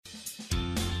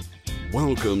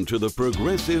Welcome to the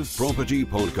Progressive Property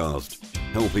Podcast,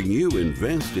 helping you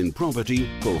invest in property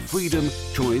for freedom,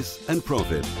 choice and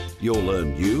profit. You'll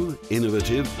learn new,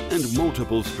 innovative and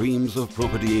multiple streams of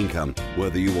property income,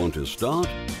 whether you want to start,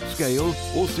 scale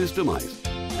or systemize,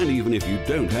 and even if you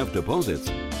don't have deposits.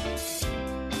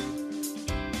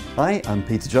 Hi, I'm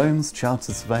Peter Jones,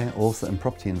 Chartered Surveyor, author and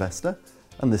property investor,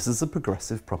 and this is the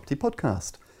Progressive Property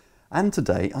Podcast. And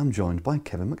today I'm joined by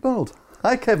Kevin McDonnell.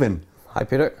 Hi Kevin. Hi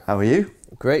Peter. How are you?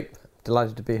 Great.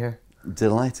 Delighted to be here.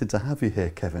 Delighted to have you here,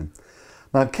 Kevin.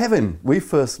 Now Kevin, we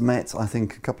first met I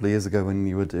think a couple of years ago when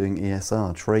you were doing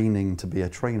ESR, training to be a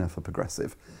trainer for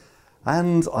Progressive.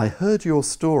 And I heard your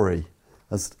story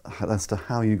as to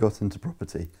how you got into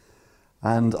property.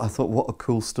 And I thought, what a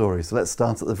cool story. So let's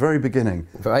start at the very beginning.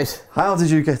 Right. How did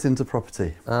you get into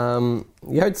property? You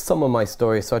heard some of my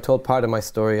story, so I told part of my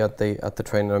story at the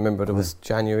training. I remember it was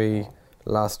January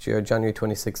last year, January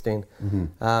 2016.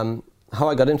 Mm-hmm. How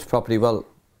I got into property, well,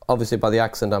 obviously by the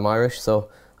accent I'm Irish, so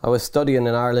I was studying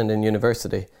in Ireland in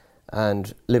university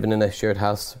and living in a shared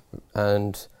house,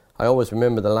 and I always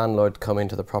remember the landlord coming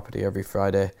to the property every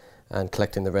Friday and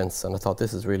collecting the rents, and I thought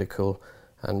this is really cool.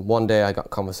 And one day I got a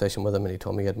conversation with him and he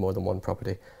told me he had more than one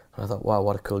property, and I thought, wow,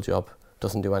 what a cool job,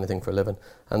 doesn't do anything for a living.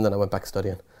 And then I went back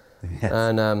studying. Yes.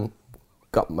 And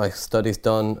got my studies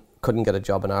done, couldn't get a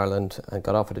job in Ireland and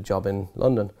got offered a job in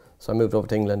London. So I moved over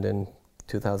to England in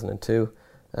 2002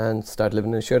 and started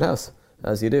living in a shared house,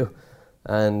 as you do.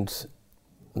 And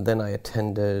then I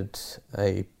attended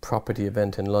a property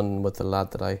event in London with the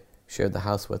lad that I shared the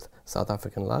house with, South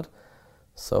African lad.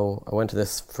 So I went to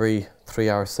this free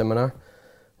 3-hour seminar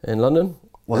in London.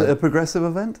 Was it a Progressive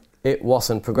event? It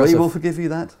wasn't Progressive. We will forgive you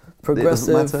that.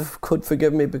 Progressive could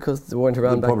forgive me because they weren't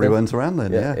around back then. Probably weren't around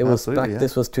then, yeah. It was back,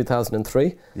 this was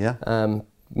 2003. Yeah.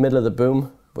 Middle of the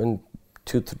boom, when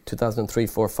 2003,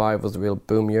 4, 5 was the real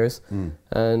boom years. Mm.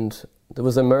 And there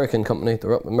was an American company,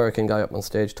 the American guy up on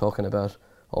stage talking about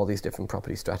all these different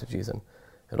property strategies, and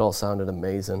it all sounded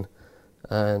amazing.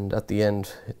 And at the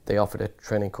end, they offered a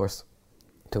training course,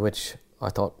 to which I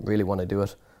thought, really want to do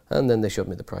it. And then they showed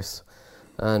me the price.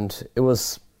 And it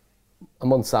was a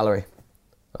month's salary.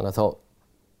 And I thought,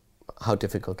 how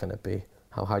difficult can it be?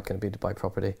 How hard can it be to buy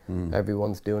property? Mm.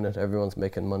 Everyone's doing it, everyone's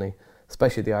making money,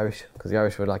 especially the Irish, because the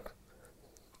Irish were like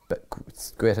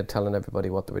great at telling everybody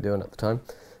what they were doing at the time.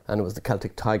 And it was the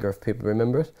Celtic Tiger, if people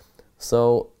remember it.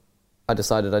 So I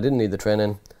decided I didn't need the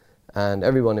training, and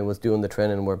everyone who was doing the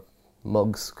training were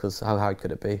mugs, because how hard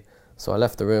could it be? So I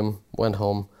left the room, went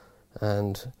home,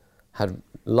 and had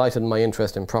lightened my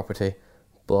interest in property,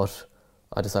 but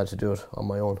I decided to do it on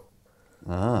my own.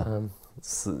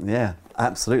 Yeah,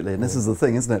 absolutely. And this is the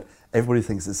thing, isn't it? Everybody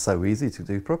thinks it's so easy to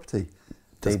do property.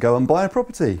 Just go and buy a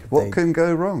property. What can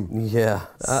go wrong? Yeah,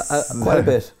 quite a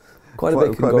bit. Quite a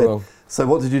bit can go wrong. So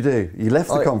what did you do? You left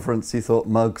the conference, you thought,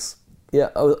 mugs. Yeah,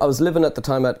 I was living at the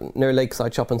time near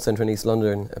Lakeside Shopping Centre in East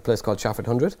London, a place called Trafford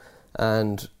 100,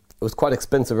 and it was quite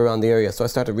expensive around the area, so I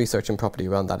started researching property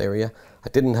around that area. I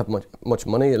didn't have much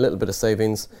money, a little bit of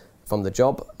savings from the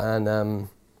job, and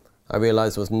I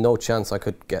realised there was no chance I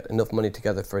could get enough money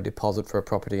together for a deposit for a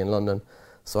property in London,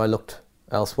 so I looked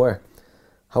elsewhere.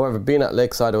 However, being at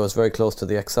Lakeside, I was very close to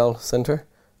the Excel Centre,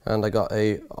 and I got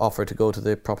an offer to go to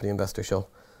the Property Investor Show.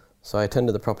 So I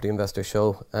attended the Property Investor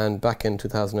Show, and back in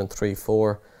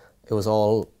 2003-04, it was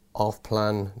all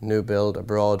off-plan, new build,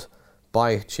 abroad,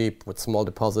 buy cheap with small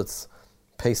deposits,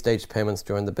 pay staged payments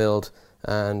during the build,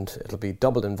 and it'll be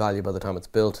doubled in value by the time it's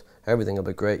built. Everything will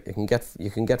be great. You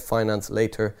can get finance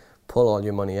later, pull all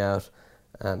your money out,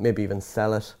 maybe even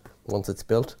sell it once it's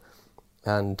built,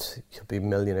 and you'll be a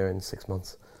millionaire in 6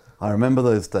 months. I remember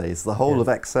those days. The whole of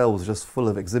Excel was just full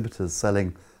of exhibitors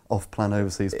selling off-plan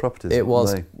overseas properties. It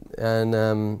was,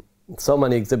 and so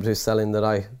many exhibitors selling that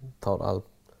I thought I'll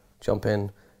jump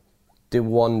in, do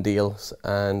one deal,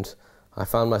 and I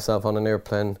found myself on an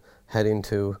airplane heading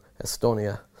to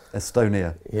Estonia.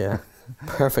 Estonia. Yeah,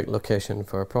 perfect location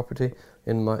for a property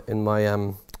in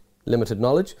my limited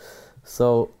knowledge.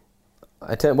 So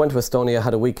I went to Estonia,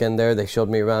 had a weekend there. They showed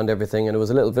me around everything, and it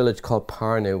was a little village called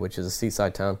Pärnu, which is a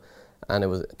seaside town, and it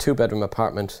was a 2-bedroom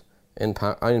apartment in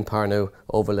Pärnu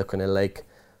overlooking a lake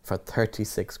for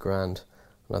 36 grand.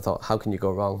 And I thought, how can you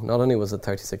go wrong? Not only was it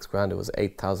 36 grand, it was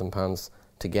 £8,000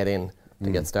 to get in, to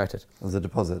get started. As a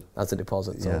deposit? As a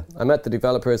deposit. So I met the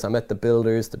developers, I met the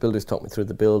builders. The builders talked me through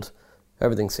the build.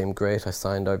 Everything seemed great. I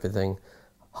signed everything,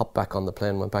 hopped back on the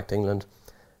plane, went back to England,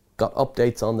 got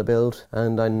updates on the build,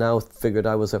 and I now figured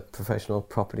I was a professional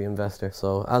property investor.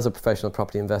 So as a professional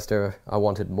property investor, I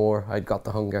wanted more. I'd got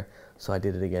the hunger, so I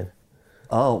did it again.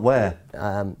 Oh, where?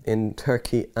 In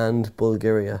Turkey and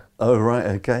Bulgaria. Oh, right,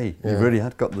 okay. Yeah. You really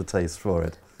had got the taste for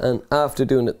it. And after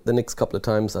doing it the next couple of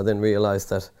times, I then realised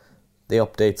that the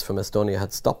updates from Estonia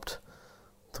had stopped.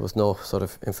 There was no sort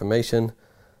of information.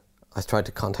 I tried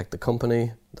to contact the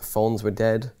company. The phones were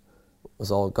dead. It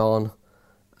was all gone.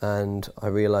 And I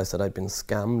realised that I'd been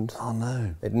scammed. Oh,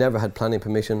 no. I'd never had planning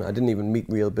permission. I didn't even meet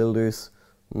real builders.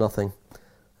 Nothing.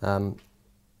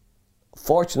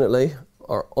 Fortunately,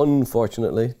 or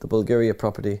unfortunately, the Bulgaria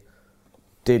property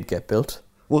did get built.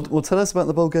 Well, tell us about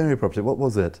the Bulgaria property. What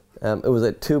was it? It was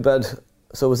a 2-bed,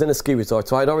 so it was in a ski resort.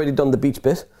 So I'd already done the beach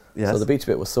bit. Yes. So the beach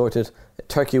bit was sorted.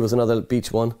 Turkey was another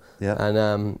beach one. Yeah.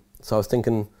 And so I was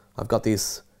thinking, I've got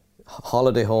these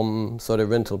holiday home sort of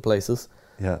rental places.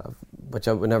 Yeah. Which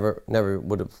I would never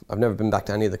would have. I've never been back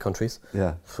to any of the countries.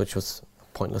 Yeah. Which was a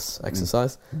pointless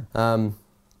exercise.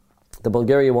 The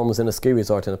Bulgaria one was in a ski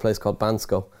resort in a place called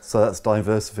Bansko. So that's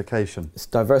diversification. It's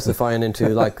diversifying into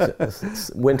like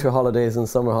winter holidays and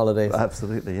summer holidays.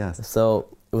 Absolutely, yes. So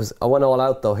it was. I went all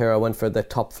out though. Here I went for the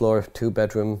top floor,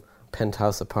 2-bedroom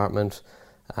penthouse apartment,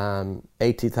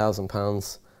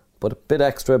 £80,000, but a bit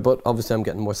extra. But obviously I'm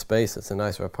getting more space. It's a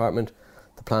nicer apartment.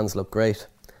 The plans look great.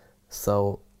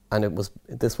 So, and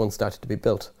this one started to be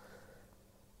built.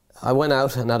 I went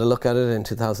out and had a look at it in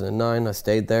 2009. I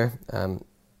stayed there.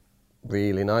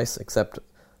 Really nice, except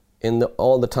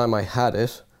all the time I had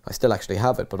it, I still actually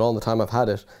have it, but all the time I've had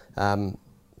it,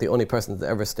 the only person that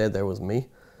ever stayed there was me.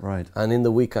 Right. And in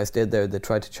the week I stayed there, they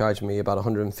tried to charge me about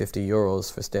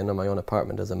 €150 for staying in my own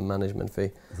apartment as a management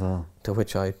fee. Oh. To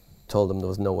which I told them there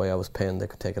was no way I was paying, they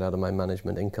could take it out of my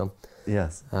management income.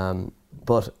 Yes.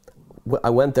 But I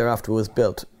went there after it was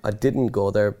built. I didn't go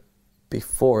there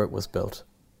before it was built,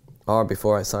 or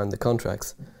before I signed the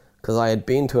contracts, because I had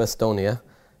been to Estonia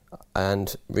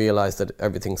and realised that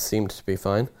everything seemed to be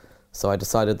fine. So I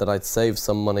decided that I'd save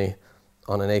some money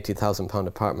on an £80,000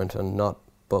 apartment and not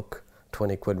book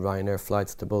 20 quid Ryanair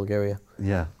flights to Bulgaria.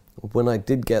 Yeah. When I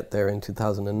did get there in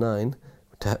 2009,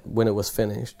 when it was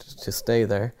finished, to stay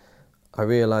there, I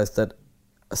realised that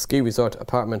a ski resort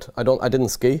apartment, I didn't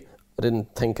ski, I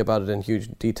didn't think about it in huge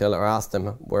detail or ask them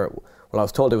where. Well, I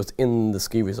was told it was in the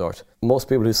ski resort. Most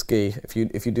people who ski, if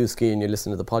you do ski and you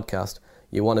listen to the podcast,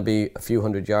 you want to be a few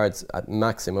hundred yards at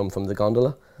maximum from the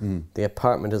gondola. The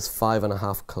apartment is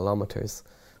 5.5 kilometres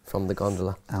from the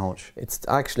gondola. Ouch. It's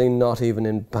actually not even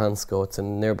in Bansko. It's in a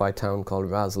nearby town called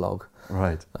Razlog.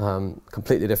 Right.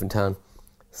 Completely different town.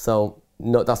 So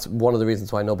no, that's one of the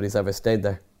reasons why nobody's ever stayed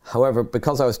there. However,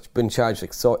 because I was been charged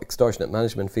extortionate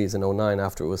management fees in 2009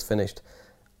 after it was finished,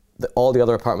 all the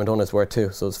other apartment owners were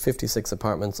too. So it was 56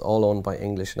 apartments, all owned by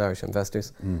English and Irish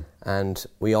investors. And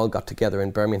we all got together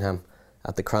in Birmingham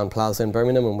at the Crown Plaza in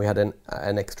Birmingham, and we had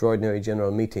an extraordinary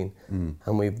general meeting,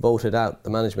 and we voted out the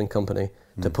management company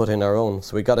to put in our own.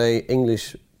 So we got a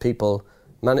English people,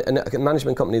 a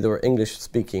management company that were English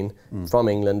speaking from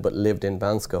England but lived in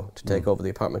Bansko to take over the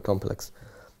apartment complex.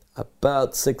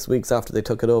 About 6 weeks after they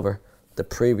took it over, the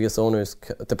previous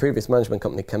management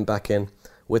company came back in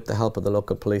with the help of the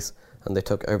local police, and they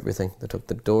took everything. They took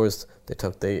the doors, they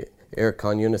took the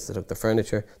aircon units, they took the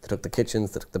furniture, they took the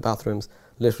kitchens, they took the bathrooms,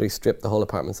 literally stripped the whole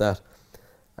apartments out.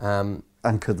 And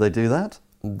could they do that?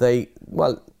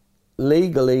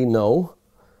 Legally no,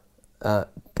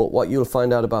 but what you'll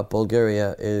find out about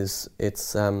Bulgaria is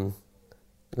it's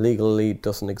legally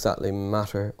doesn't exactly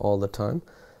matter all the time.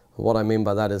 What I mean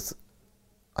by that is,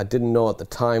 I didn't know at the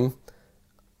time,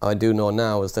 I do know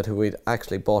now, is that who we'd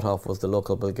actually bought off was the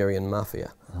local Bulgarian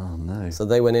mafia. Oh no. So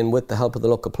they went in with the help of the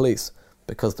local police,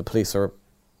 because the police are,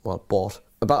 bought.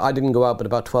 I didn't go out, but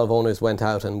about 12 owners went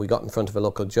out, and we got in front of a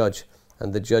local judge,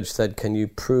 and the judge said, can you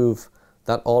prove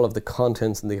that all of the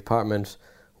contents in the apartment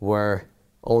were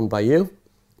owned by you?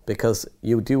 Because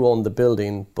you do own the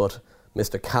building, but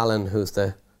Mr. Callan, who's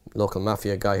the local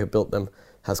mafia guy who built them,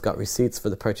 has got receipts for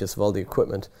the purchase of all the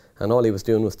equipment, and all he was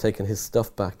doing was taking his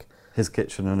stuff back. His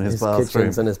kitchen and his bathroom.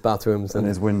 Kitchens and his bathrooms. And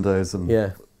his windows. And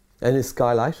yeah. And his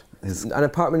skylight. An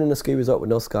apartment in a ski resort with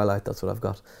no skylight, that's what I've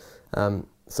got.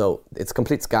 So it's a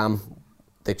complete scam.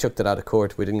 They chucked it out of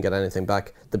court. We didn't get anything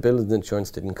back. The building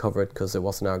insurance didn't cover it because it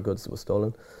wasn't our goods that was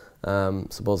stolen,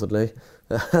 supposedly.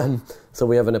 So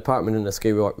we have an apartment in a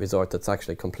ski resort that's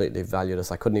actually completely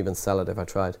valueless. I couldn't even sell it if I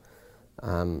tried.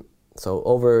 So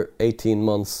over 18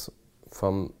 months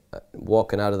from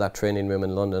walking out of that training room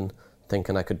in London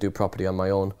thinking I could do property on my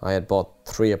own, I had bought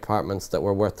 3 apartments that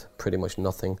were worth pretty much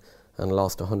nothing and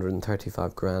lost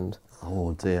 135 grand.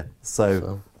 Oh dear.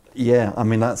 So yeah, I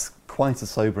mean, that's quite a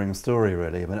sobering story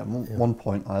really. I mean, at one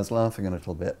point I was laughing a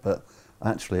little bit, but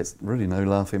actually it's really no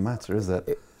laughing matter, is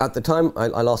it? At the time I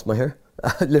lost my hair.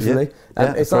 literally.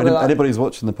 Yeah. It's For not anybody who's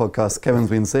watching the podcast, Kevin's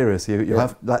been serious. You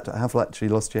have actually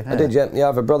lost your hair. I did, yeah. Yeah, I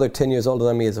have a brother 10 years older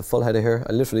than me. He has a full head of hair.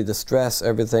 I literally, the stress,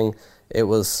 everything, it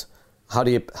was, how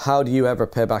do you ever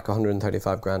pay back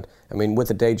 135 grand? I mean, with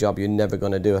a day job, you're never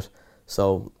going to do it.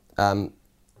 So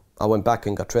I went back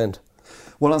and got trained.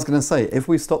 Well, I was going to say, if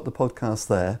we stopped the podcast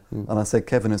there, and I said,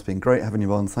 Kevin, it's been great having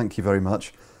you on, thank you very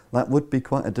much, that would be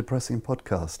quite a depressing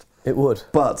podcast. It would.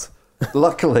 But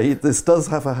luckily, this does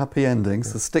have a happy ending,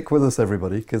 so stick with us,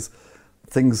 everybody, because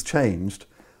things changed.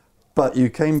 But you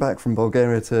came back from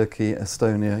Bulgaria, Turkey,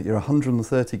 Estonia, you're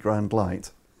 130 grand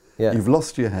light. Yeah. You've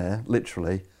lost your hair,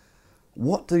 literally.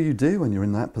 What do you do when you're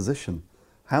in that position?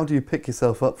 How do you pick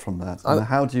yourself up from that? And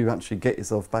how do you actually get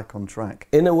yourself back on track?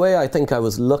 In a way, I think I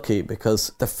was lucky,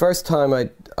 because the first time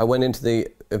I went into the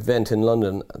event in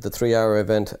London, the 3-hour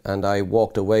event, and I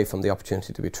walked away from the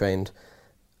opportunity to be trained,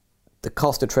 the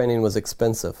cost of training was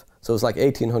expensive. So it was like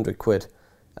 1,800 quid.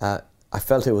 I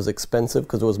felt it was expensive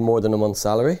because it was more than a month's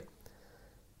salary.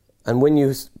 And when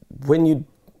you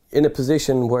in a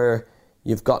position where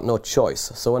you've got no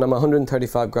choice. So when I'm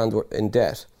 135 grand in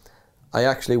debt, I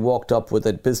actually walked up with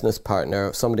a business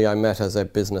partner, somebody I met as a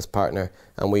business partner,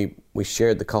 and we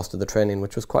shared the cost of the training,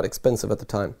 which was quite expensive at the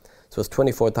time. So it was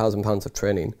 £24,000 of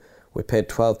training. We paid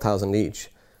 12,000 each,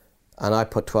 and I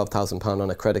put £12,000 on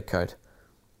a credit card.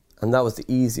 And that was the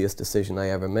easiest decision I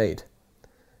ever made,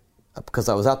 because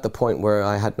I was at the point where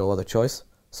I had no other choice.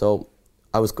 So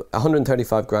I was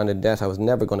 135 grand in debt. I was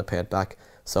never going to pay it back.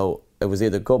 So it was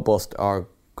either go bust or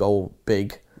go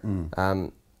big.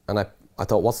 And I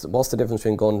thought, what's the difference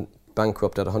between going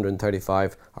bankrupt at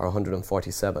 135 or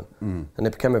 147? And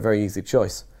it became a very easy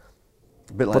choice.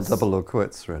 A bit like double or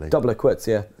quits, really. Double or quits,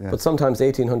 yeah. But sometimes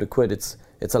 1,800 quid, it's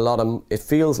a lot of. It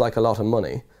feels like a lot of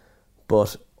money,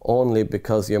 but only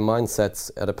because your mindset's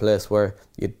at a place where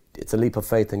it's a leap of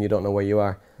faith and you don't know where you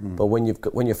are. But when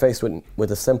you're faced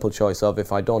with a simple choice of,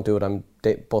 if I don't do it, I'm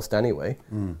bust anyway,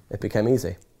 it became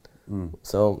easy.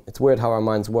 So it's weird how our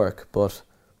minds work, but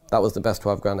that was the best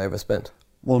 12 grand I ever spent.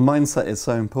 Well, mindset is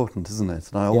so important, isn't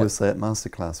it? And I always say at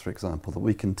Masterclass, for example, that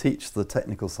we can teach the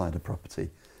technical side of property,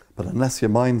 but unless your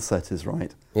mindset is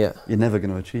right, you're never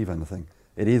going to achieve anything.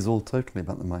 It is all totally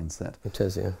about the mindset. It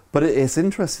is, yeah. But it's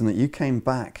interesting that you came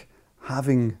back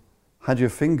having had your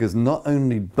fingers not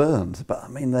only burned, but I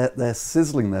mean, they're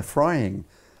sizzling, they're frying,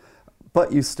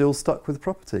 but you still stuck with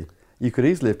property. You could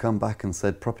easily have come back and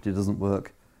said, property doesn't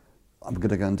work, I'm going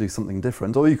to go and do something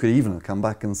different. Or you could even have come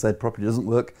back and said, property doesn't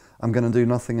work, I'm going to do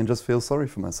nothing and just feel sorry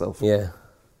for myself. Yeah.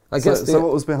 I guess so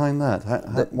what was behind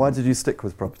that? Why did you stick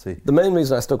with property? The main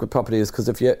reason I stuck with property is because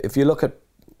if you look at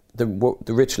the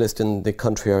rich list in the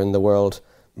country or in the world,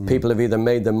 people have either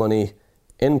made their money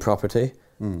in property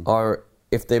or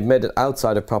if they've made it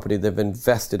outside of property, they've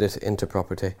invested it into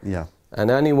property. Yeah. And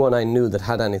anyone I knew that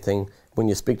had anything, when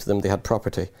you speak to them, they had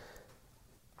property.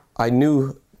 I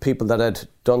knew people that had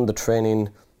done the training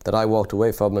that I walked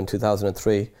away from in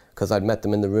 2003, because I'd met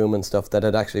them in the room and stuff, that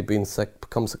had actually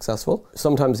become successful.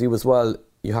 Sometimes you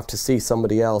have to see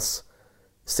somebody else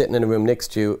sitting in a room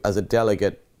next to you as a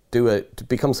delegate do it to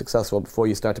become successful before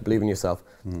you start to believe in yourself.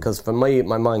 Because for me,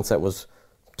 my mindset was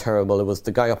terrible. It was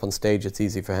the guy up on stage, it's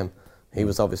easy for him. He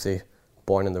was obviously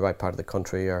born in the right part of the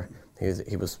country, or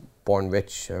he was born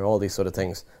rich, or all these sort of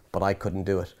things, but I couldn't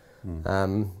do it.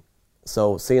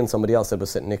 So seeing somebody else that was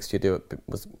sitting next to you do it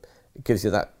it gives you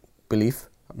that belief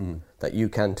that you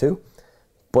can too.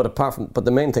 But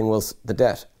the main thing was the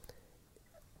debt.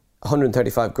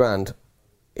 135 grand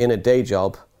in a day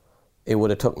job, it would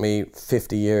have took me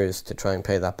 50 years to try and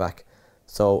pay that back.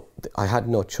 So I had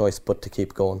no choice but to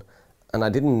keep going. And I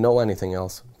didn't know anything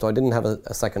else, so I didn't have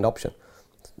a second option.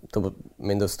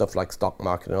 There's stuff like stock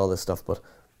market and all this stuff, but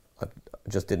I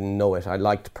just didn't know it. I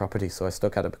liked property, so I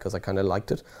stuck at it because I kind of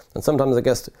liked it. And sometimes I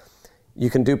guess you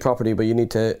can do property, but you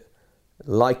need to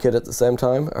like it at the same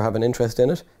time or have an interest in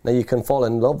it. Now you can fall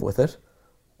in love with it,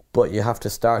 but you have to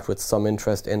start with some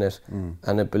interest in it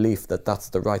and a belief that that's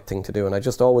the right thing to do. And I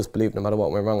just always believed, no matter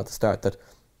what went wrong at the start, that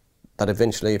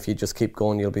eventually if you just keep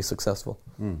going, you'll be successful.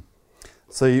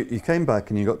 So you came back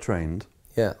and you got trained.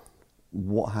 Yeah.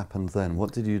 What happened then?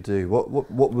 What did you do?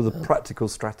 What were the practical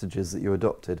strategies that you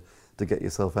adopted to get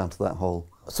yourself out of that hole?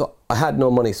 So I had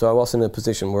no money, so I wasn't in a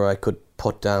position where I could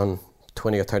put down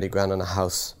 20 or 30 grand on a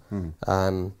house.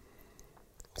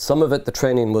 Some of it, the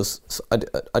training was,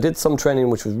 I did some training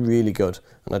which was really good,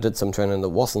 and I did some training that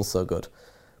wasn't so good.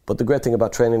 But the great thing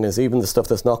about training is even the stuff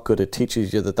that's not good, it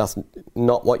teaches you that that's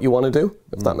not what you want to do,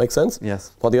 if that makes sense.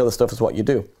 Yes. While the other stuff is what you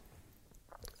do.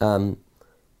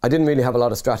 I didn't really have a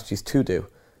lot of strategies to do.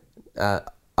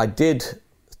 I did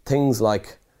things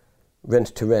like rent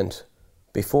to rent,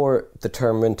 before the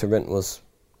term rent to rent was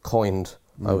coined,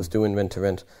 I was doing rent to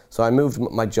rent. So I moved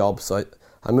my job. So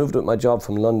I moved with my job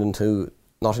from London to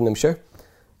Nottinghamshire,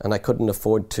 and I couldn't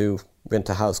afford to rent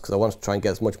a house because I wanted to try and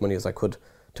get as much money as I could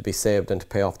to be saved and to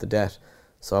pay off the debt.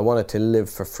 So I wanted to live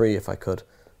for free if I could.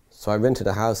 So I rented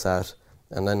a house out,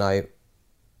 and then I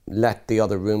let the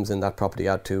other rooms in that property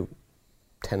out to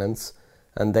tenants,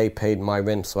 and they paid my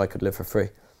rent so I could live for free.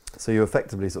 So you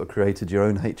effectively sort of created your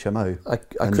own HMO,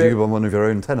 and you were one of your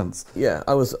own tenants. Yeah,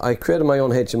 I created my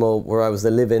own HMO where I was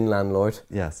the live-in landlord.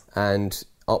 Yes. And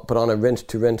but on a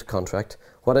rent-to-rent contract.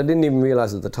 What I didn't even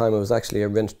realise at the time, it was actually a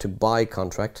rent-to-buy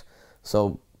contract.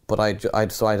 So, but I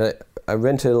had a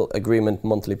rental agreement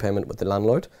monthly payment with the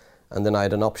landlord, and then I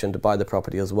had an option to buy the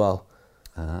property as well.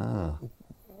 Ah.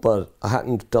 But I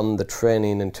hadn't done the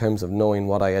training in terms of knowing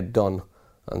what I had done,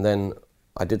 and then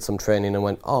I did some training and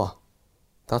went, oh,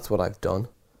 that's what I've done.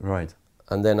 Right.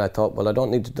 And then I thought, well, I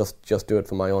don't need to just do it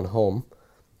for my own home.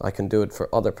 I can do it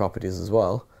for other properties as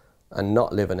well, and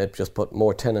not live in it, just put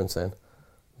more tenants in.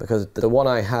 Because the one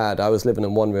I had, I was living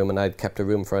in one room and I'd kept a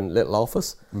room for a little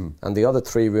office, and the other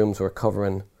 3 rooms were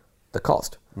covering the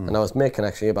cost. And I was making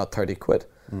actually about 30 quid.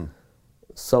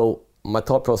 So my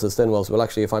thought process then was, well,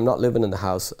 actually, if I'm not living in the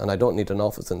house and I don't need an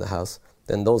office in the house,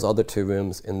 then those other 2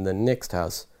 rooms in the next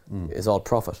house is all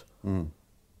profit. And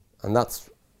that's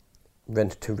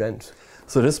rent to rent.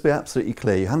 So just to be absolutely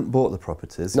clear, you hadn't bought the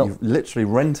properties. No. You've literally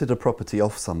rented a property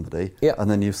off somebody, Yeah. and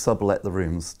then you've sublet the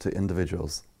rooms to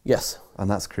individuals. Yes. And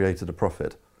that's created a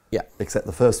profit. Yeah. Except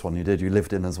the first one you did, you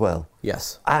lived in as well.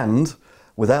 Yes. And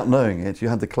without knowing it, you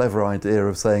had the clever idea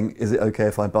of saying, is it okay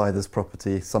if I buy this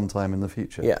property sometime in the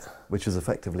future? Yeah. Which is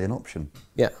effectively an option.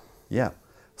 Yeah. Yeah.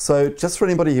 So just for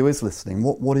anybody who is listening,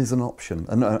 what is an option?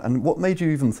 And what made you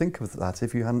even think of that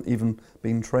if you hadn't even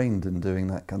been trained in doing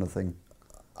that kind of thing?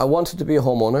 I wanted to be a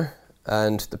homeowner,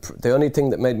 and the only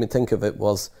thing that made me think of it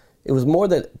was more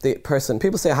that the person,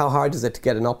 people say how hard is it to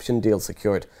get an option deal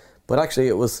secured, but actually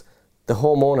it was the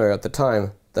homeowner at the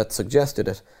time that suggested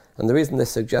it. And the reason they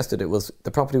suggested it was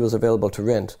the property was available to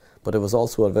rent, but it was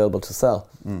also available to sell.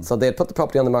 So they had put the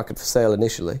property on the market for sale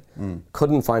initially,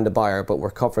 couldn't find a buyer, but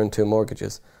were covering 2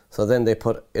 mortgages. So then they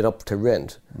put it up to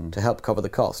rent to help cover the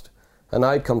cost. And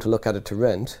I'd come to look at it to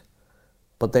rent,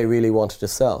 but they really wanted to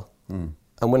sell.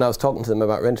 And when I was talking to them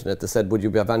about renting it, they said, would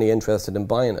you have any interest in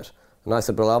buying it? And I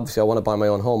said, well, obviously I want to buy my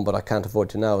own home, but I can't afford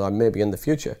to now, or maybe in the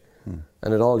future.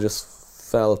 And it all just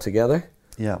fell together.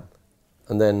 Yeah.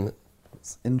 And then...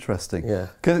 It's interesting. Yeah.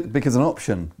 Because an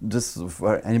option, just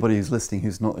for anybody who's listening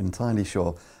who's not entirely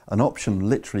sure, an option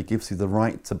literally gives you the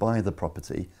right to buy the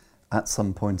property at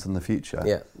some point in the future.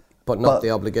 Yeah, but not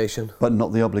the obligation. But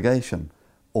not the obligation.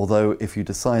 Although if you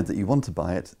decide that you want to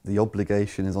buy it, the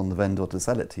obligation is on the vendor to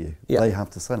sell it to you. Yeah. They have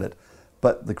to sell it.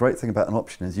 But the great thing about an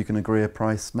option is you can agree a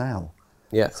price now.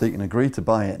 Yeah. So you can agree to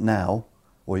buy it now,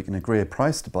 or you can agree a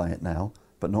price to buy it now,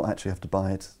 but not actually have to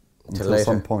buy it until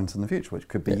some point in the future, which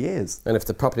could be years. And if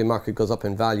the property market goes up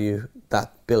in value,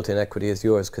 that built-in equity is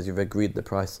yours because you've agreed the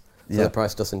price. So the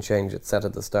price doesn't change, it's set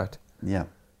at the start. Yeah.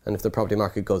 And if the property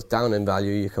market goes down in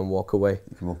value, you can walk away.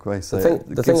 You can walk away. So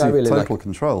the thing I really total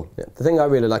control. Yeah, the thing I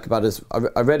really like about it is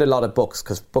I read a lot of books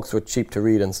because books were cheap to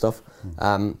read and stuff.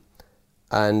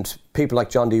 And people like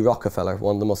John D. Rockefeller,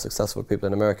 one of the most successful people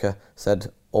in America,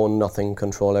 said, own nothing,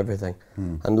 control everything.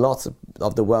 And lots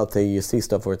of the wealthy, you see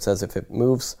stuff where it says if it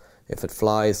moves, if it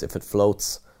flies, if it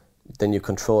floats, then you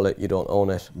control it, you don't own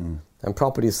it. And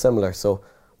property is similar. So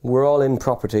we're all in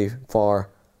property for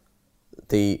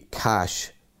the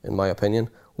cash, in my opinion.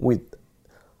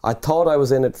 I thought I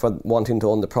was in it for wanting to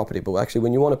own the property, but actually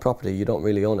when you own a property, you don't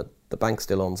really own it. The bank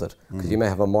still owns it because you may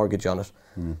have a mortgage on it.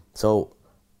 So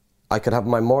I could have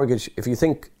my mortgage, if you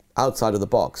think outside of the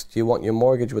box, do you want your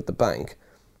mortgage with the bank,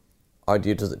 or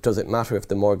does it matter if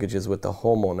the mortgage is with the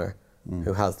homeowner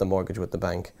who has the mortgage with the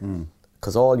bank?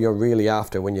 Because all you're really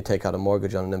after when you take out a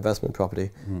mortgage on an investment property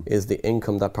is the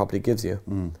income that property gives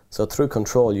you. So through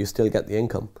control, you still get the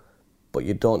income, but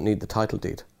you don't need the title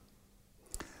deed.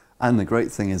 And the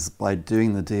great thing is, by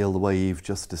doing the deal the way you've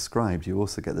just described, you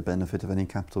also get the benefit of any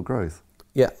capital growth.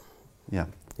 Yeah. Yeah.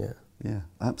 Yeah. Yeah,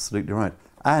 absolutely right.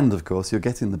 And of course, you're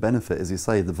getting the benefit, as you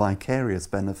say, the vicarious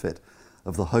benefit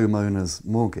of the homeowner's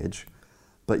mortgage,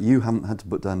 but you haven't had to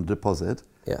put down a deposit.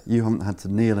 Yeah. You haven't had to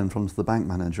kneel in front of the bank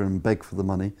manager and beg for the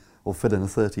money, or fill in a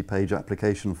 30-page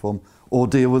application form, or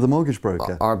deal with a mortgage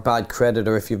broker. Or bad credit,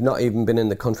 or if you've not even been in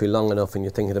the country long enough and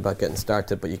you're thinking about getting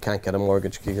started, but you can't get a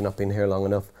mortgage because you've not been here long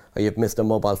enough, or you've missed a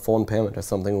mobile phone payment or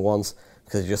something once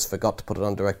because you just forgot to put it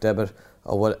on direct debit,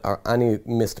 or any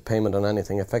missed payment on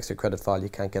anything affects your credit file, you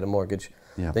can't get a mortgage.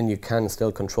 Yeah. then you can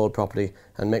still control property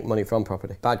and make money from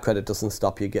property. Bad credit doesn't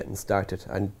stop you getting started,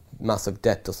 and massive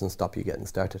debt doesn't stop you getting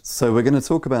started. So we're going to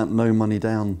talk about no money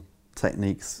down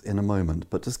techniques in a moment,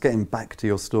 but just getting back to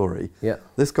your story, Yeah.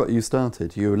 this got you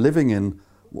started. You were living in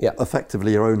Yeah.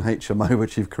 effectively your own HMO,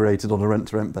 which you've created on a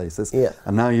rent-to-rent basis, Yeah.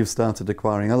 and now you've started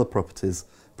acquiring other properties,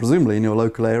 presumably in your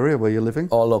local area where you're living.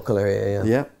 All local area, yeah.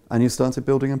 Yeah, and you started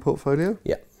building a portfolio?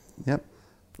 Yeah. Yep.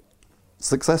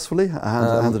 Successfully?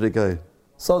 How did it go?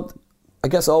 So I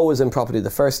guess always in property,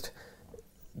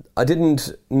 I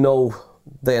didn't know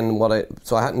then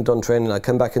so I hadn't done training. I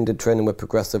came back and did training with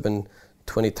Progressive in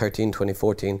 2013,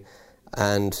 2014,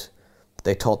 and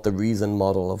they taught the reason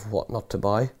model of what not to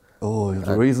buy. Oh,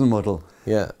 the reason model.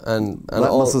 Yeah, and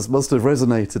that must have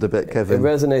resonated a bit, Kevin. It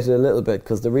resonated a little bit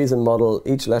because the reason model,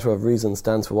 each letter of reason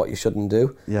stands for what you shouldn't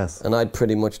do. Yes. And I'd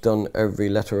pretty much done every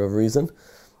letter of reason.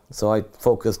 So I'd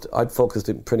focused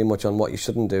it pretty much on what you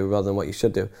shouldn't do rather than what you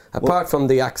should do. Apart from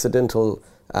the accidental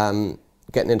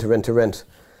getting into rent to rent.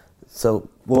 So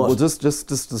well, just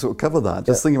to sort of cover that,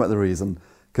 just thinking about the reason,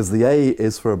 because the A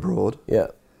is for abroad, yeah,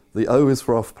 the O is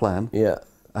for off plan, yeah,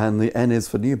 and the N is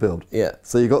for new build. yeah.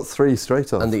 So you got 3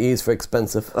 straight off. And the E is for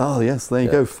expensive. Oh yes, there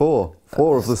you go, 4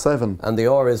 of the 7. And the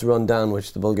R is run down,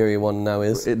 which the Bulgaria one now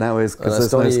is. It now is, because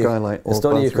there's no skylight.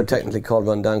 Estonia you could technically call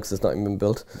run down because it's not even been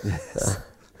built. Yes.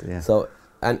 Yeah. So,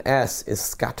 and S is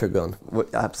scattergun. Well,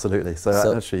 absolutely.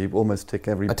 So actually, you almost tick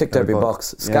every. I ticked every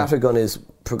box. Scattergun is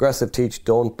Progressive teach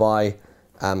don't buy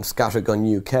Scattergun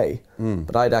UK,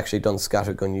 but I'd actually done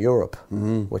Scattergun Europe,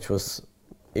 which was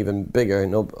even bigger.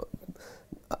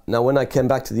 Now, when I came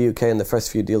back to the UK and the first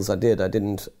few deals I did,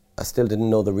 I still didn't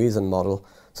know the reason model.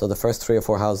 So the first 3 or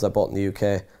 4 houses I bought in the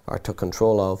UK or took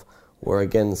control of were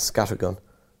again Scattergun.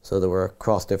 So they were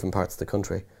across different parts of the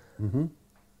country. Mm-hmm.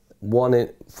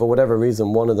 For whatever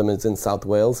reason, one of them is in South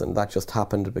Wales, and that just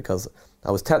happened because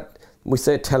we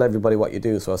say tell everybody what you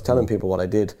do, so I was telling people what I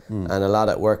did, and a lad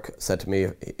at work said to me,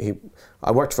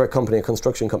 I worked for a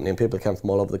construction company, and people came from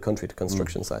all over the country to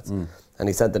construction sites, and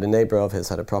he said that a neighbour of his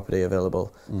had a property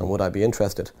available, and would I be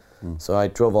interested? So I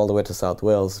drove all the way to South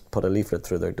Wales, put a leaflet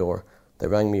through their door. They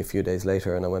rang me a few days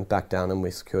later, and I went back down and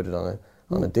we secured it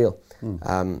on a deal.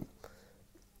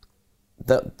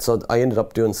 So I ended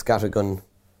up doing Scattergun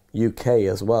UK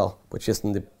as well, which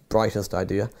isn't the brightest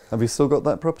idea. Have you still got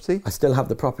that property? I still have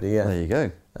the property, yeah. There you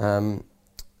go.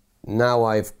 Now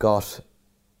I've got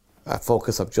a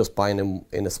focus of just buying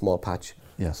in a small patch.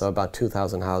 Yes. So about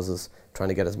 2,000 houses, trying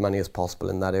to get as many as possible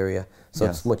in that area. So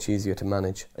Yes. it's much easier to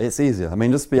manage. It's easier. I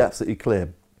mean, just to be absolutely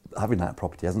clear, having that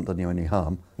property hasn't done you any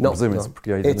harm. No, I presume no. it's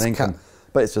created an income.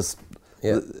 But it's just,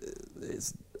 Yeah.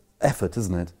 it's effort,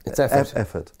 isn't it? It's effort.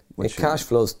 Effort. It cash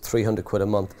flows 300 quid a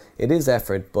month. It is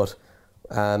effort, but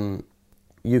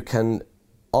you can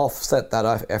offset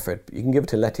that effort. You can give it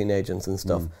to letting agents and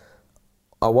stuff.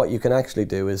 Or what you can actually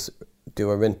do is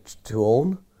do a rent to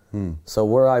own. So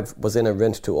where I was in a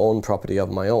rent to own property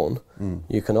of my own,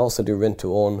 you can also do rent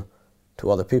to own to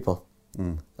other people.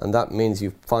 And that means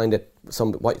you find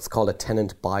what's called a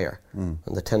tenant buyer. And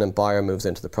the tenant buyer moves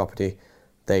into the property.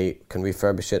 They can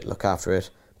refurbish it, look after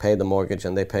it, pay the mortgage,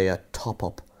 and they pay a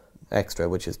top-up extra,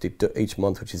 which is each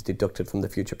month, which is deducted from the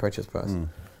future purchase price.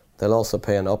 They'll also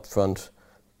pay an upfront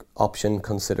option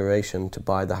consideration to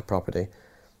buy that property,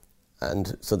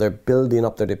 and so they're building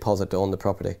up their deposit to own the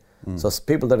property. So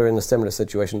people that are in a similar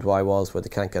situation to I was, where they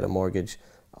can't get a mortgage,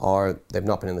 or they've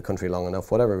not been in the country long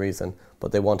enough, whatever reason,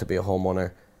 but they want to be a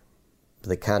homeowner, but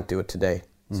they can't do it today.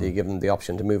 So you give them the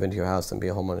option to move into your house and be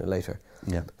a homeowner later.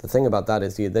 Yeah. The thing about that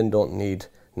is you then don't need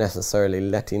necessarily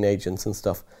letting agents and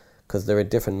stuff, because they're a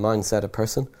different mindset of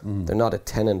person. They're not a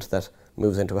tenant that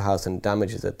moves into a house and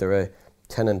damages it. They're a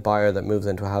tenant buyer that moves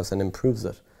into a house and improves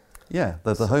it. Yeah,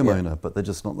 they're the homeowner, but they're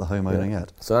just not the homeowner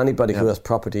yet. So anybody who has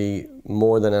property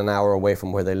more than an hour away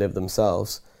from where they live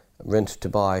themselves, rent to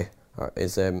buy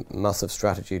is a massive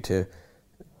strategy to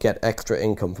get extra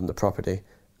income from the property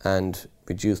and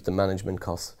reduce the management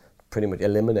costs, pretty much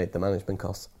eliminate the management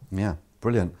costs. Yeah,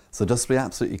 brilliant. So just to be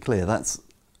absolutely clear, that's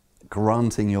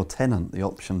granting your tenant the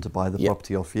option to buy the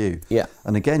property off you. Yeah.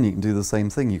 And again, you can do the same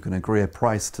thing. You can agree a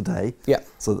price today,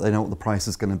 so that they know what the price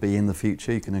is going to be in the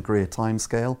future. You can agree a time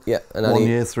scale. Yeah. And 1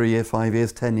 year, 3 year, 5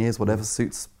 years, 10 years, whatever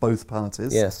suits both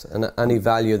parties. Yes, and any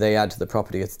value they add to the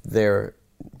property, it's their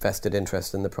vested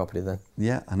interest in the property then.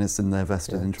 Yeah, and it's in their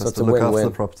vested interest So to look win-win. after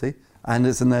the property, and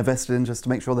it's in their vested interest to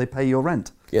make sure they pay your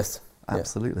rent. Yes.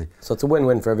 Absolutely. Yeah. So it's a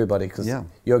win-win for everybody, because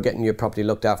you're getting your property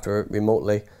looked after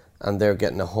remotely, and they're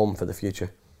getting a home for the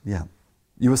future. Yeah.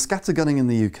 You were scattergunning in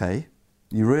the UK.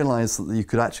 You realised that you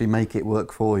could actually make it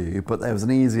work for you, but there was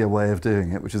an easier way of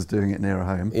doing it, which is doing it nearer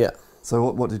home. Yeah.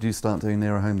 So what did you start doing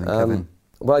nearer home then, Kevin?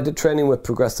 Well, I did training with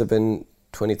Progressive in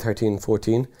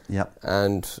 2013-14. Yep.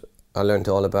 And I learned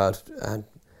all about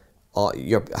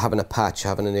you're having a patch,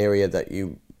 having an area that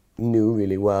you knew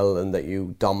really well and that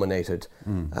you dominated.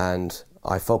 And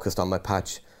I focused on my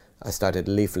patch. I started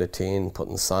leafleting,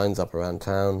 putting signs up around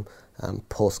town,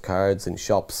 postcards in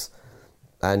shops,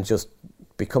 and just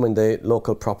becoming the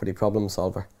local property problem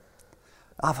solver.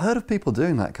 I've heard of people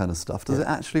doing that kind of stuff. Does it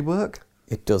actually work?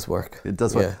 It does work. It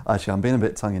does work. Yeah. Actually, I'm being a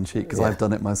bit tongue-in-cheek because I've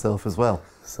done it myself as well.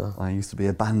 So I used to be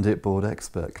a bandit board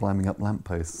expert climbing up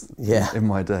lampposts in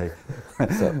my day.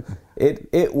 So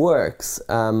it works,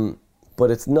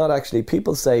 but it's not actually...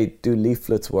 People say, do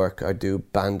leaflets work, or do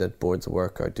bandit boards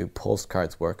work, or do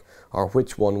postcards work, or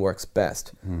which one works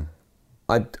best?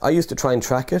 I used to try and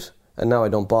track it, and now I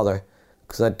don't bother,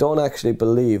 because I don't actually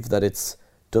believe that it's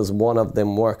does one of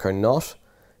them work or not.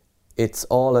 It's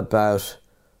all about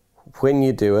when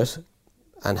you do it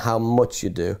and how much you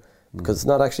do, because it's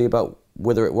not actually about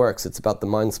whether it works, it's about the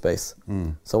mind space.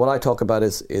 So what I talk about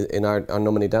is in our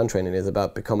No Money Down training is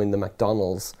about becoming the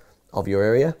McDonald's of your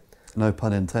area. No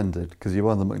pun intended, because you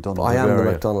are the McDonnell. I am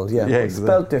the McDonnell, yeah. Exactly.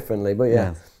 Spelled differently, but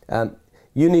yeah.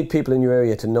 You need people in your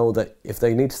area to know that if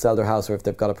they need to sell their house or if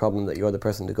they've got a problem, that you're the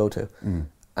person to go to.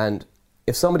 And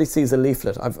if somebody sees a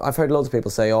leaflet, I've heard loads of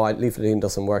people say, oh, leafleting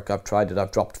doesn't work, I've tried it,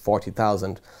 I've dropped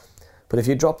 40,000. But if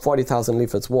you drop 40,000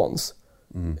 leaflets once,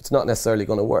 it's not necessarily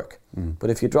going to work. But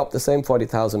if you drop the same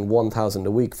 40,000, 1,000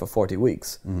 a week for 40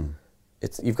 weeks,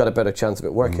 you've got a better chance of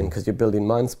it working because you're building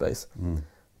mind space.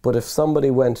 But if somebody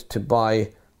went to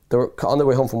buy, they were on their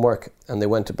way home from work and they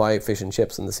went to buy fish and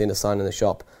chips and they seen a sign in the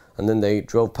shop, and then they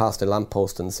drove past a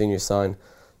lamppost and seen your sign,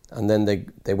 and then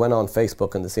they went on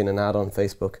Facebook and they seen an ad on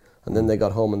Facebook, and then they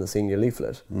got home and they seen your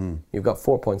leaflet. You've got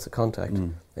 4 points of contact,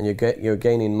 and you're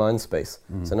gaining mind space.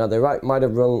 So now they might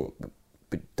have rung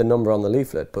the number on the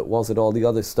leaflet, but was it all the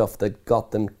other stuff that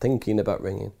got them thinking about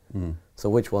ringing? So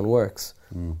which one works?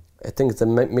 I think it's a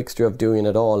mixture of doing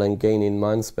it all and gaining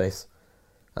mind space.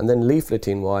 And then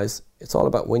leafleting wise, it's all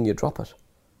about when you drop it.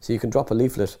 So you can drop a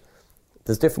leaflet.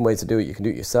 There's different ways to do it. You can do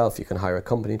it yourself. You can hire a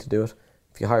company to do it.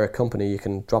 If you hire a company, you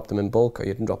can drop them in bulk or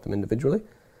you can drop them individually.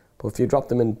 But if you drop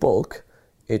them in bulk,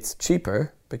 it's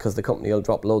cheaper because the company will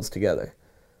drop loads together.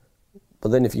 But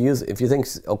then if you think,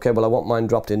 okay, well, I want mine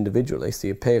dropped individually, so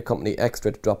you pay a company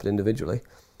extra to drop it individually,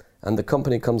 and the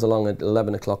company comes along at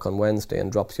 11 o'clock on Wednesday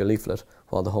and drops your leaflet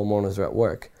while the homeowners are at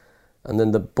work, and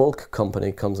then the bulk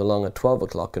company comes along at 12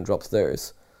 o'clock and drops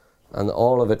theirs, and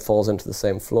all of it falls into the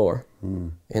same floor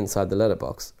inside the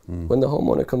letterbox. When the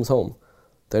homeowner comes home,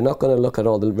 they're not going to look at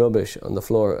all the rubbish on the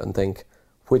floor and think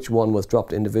which one was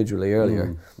dropped individually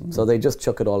earlier. So they just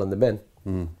chuck it all in the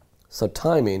bin. So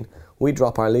timing, we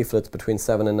drop our leaflets between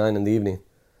 7 and 9 in the evening.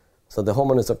 So the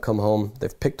homeowners have come home,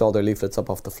 they've picked all their leaflets up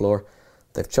off the floor,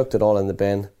 they've chucked it all in the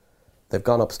bin, they've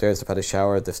gone upstairs, they've had a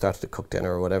shower, they've started to cook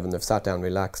dinner or whatever, and they've sat down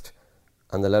relaxed,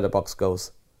 and the letterbox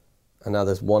goes. And now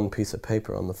there's one piece of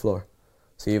paper on the floor.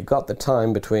 So you've got the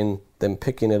time between them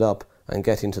picking it up and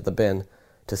getting to the bin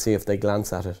to see if they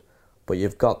glance at it. But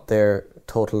you've got their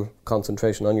total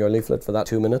concentration on your leaflet for that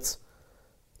 2 minutes.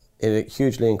 It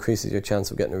hugely increases your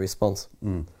chance of getting a response.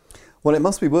 Well, it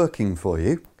must be working for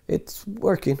you. It's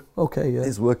working okay, yeah.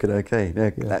 It's working okay.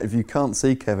 Yeah. If you can't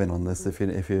see Kevin on this, if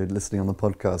you're listening on the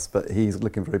podcast, but he's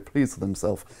looking very pleased with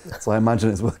himself. So I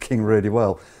imagine it's working really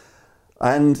well.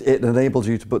 And it enabled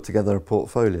you to put together a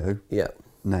portfolio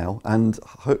now, and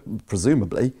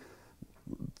presumably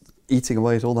eating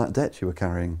away at all that debt you were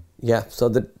carrying. Yeah,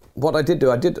 so what I did,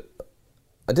 I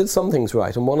did some things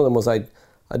right, and one of them was I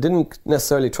didn't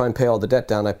necessarily try and pay all the debt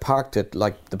down. I parked it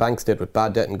like the banks did with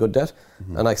bad debt and good debt,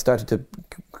 and I started to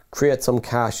create some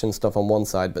cash and stuff on one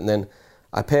side, but then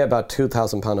I pay about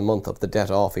 £2,000 a month of the debt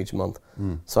off each month.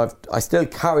 So I still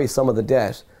carry some of the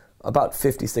debt, about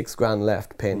 56 grand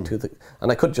left paying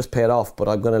and I could just pay it off, but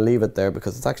I'm going to leave it there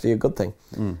because it's actually a good thing.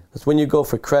 Because when you go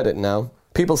for credit now,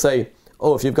 people say,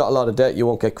 oh, if you've got a lot of debt, you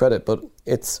won't get credit, but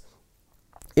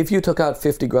if you took out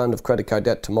 50 grand of credit card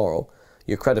debt tomorrow,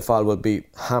 your credit file will be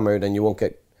hammered and you won't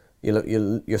get,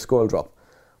 your score will drop.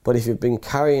 But if you've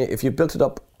built it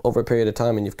up over a period of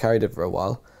time and you've carried it for a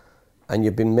while and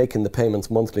you've been making the payments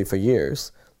monthly for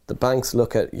years, the banks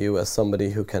look at you as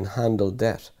somebody who can handle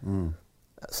debt.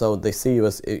 So they see you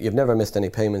as, you've never missed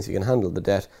any payments, you can handle the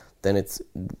debt, then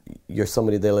you're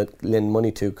somebody they'll lend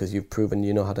money to because you've proven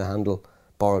you know how to handle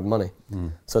borrowed money.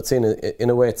 So it's seen,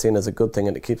 in a way it's seen as a good thing,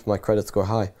 and it keeps my credit score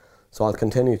high. So I'll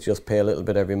continue to just pay a little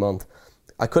bit every month.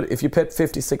 If you put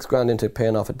 56 grand into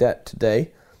paying off a debt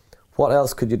today, what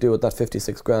else could you do with that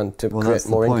 56 grand to create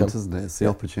more income? Well, that's the point, isn't it? It's the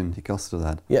opportunity cost of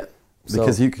that. Yeah.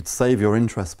 Because you could save your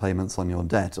interest payments on your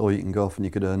debt, or you can go off and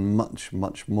you could earn much,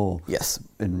 much more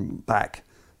back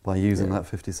by using that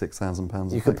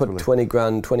 £56,000. You could put 20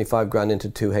 grand, 25 grand into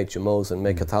 2 HMOs and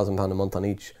make £1,000 a month on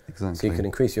each. Exactly. So you could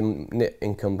increase your net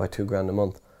income by 2 grand a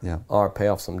month, yeah, or pay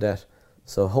off some debt.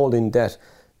 So holding debt,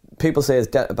 people say is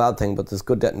debt a bad thing, but there's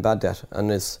good debt and bad debt,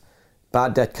 and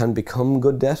bad debt can become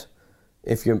good debt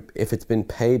if it's been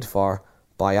paid for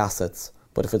by assets.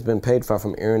 But if it's been paid for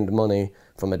from earned money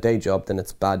from a day job, then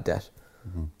it's bad debt.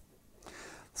 Mm-hmm.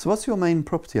 So what's your main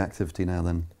property activity now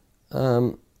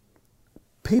then?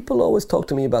 People always talk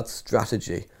to me about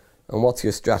strategy and what's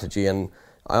your strategy, and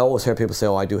I always hear people say,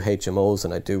 oh, I do HMOs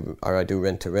and I do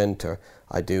rent to rent, or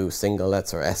I do single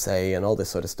lets or SA and all this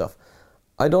sort of stuff.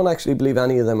 I don't actually believe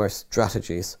any of them are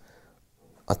strategies.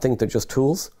 I think they're just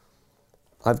tools.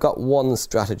 I've got one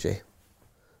strategy,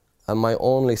 and my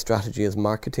only strategy is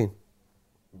marketing.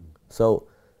 So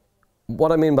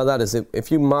what I mean by that is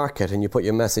if you market and you put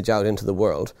your message out into the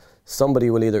world, somebody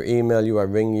will either email you or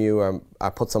ring you or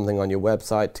put something on your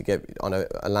website to get on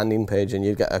a landing page, and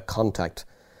you get a contact.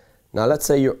 Now let's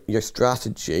say your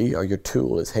strategy or your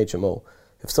tool is HMO.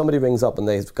 If somebody rings up and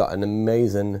they've got an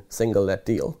amazing single let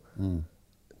deal,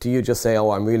 do you just say,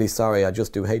 oh, I'm really sorry, I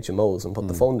just do HMOs, and put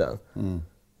the phone down?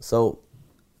 So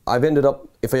I've ended up,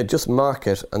 if I just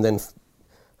market and then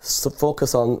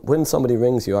focus on, when somebody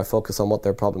rings you, I focus on what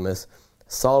their problem is,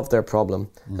 solve their problem,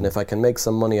 and if I can make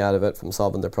some money out of it from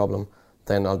solving their problem,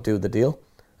 then I'll do the deal.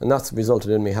 And that's resulted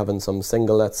in me having some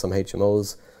single lets, some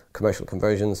HMOs, commercial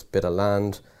conversions, bit of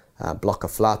land, block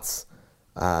of flats,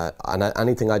 and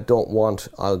anything I don't want,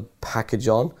 I'll package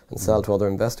on and sell to other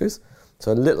investors.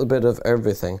 So a little bit of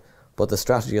everything, but the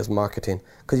strategy is marketing.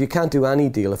 Because you can't do any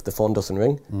deal if the phone doesn't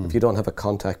ring, if you don't have a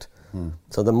contact.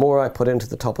 So the more I put into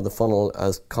the top of the funnel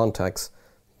as contacts,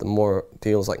 the more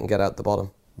deals I can get out the bottom.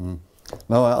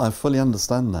 No, I fully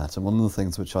understand that. And one of the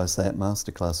things which I say at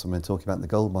Masterclass when we're talking about the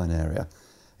goldmine area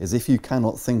is if you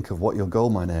cannot think of what your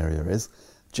goldmine area is,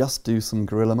 just do some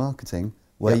guerrilla marketing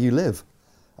where you live.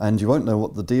 And you won't know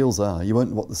what the deals are. You won't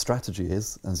know what the strategy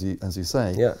is, as you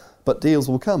say. Yeah. But deals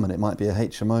will come, and it might be a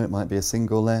HMO, it might be a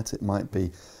single let, it might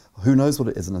be, who knows what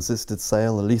it is, an assisted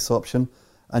sale, a lease option,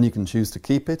 and you can choose to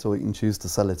keep it or you can choose to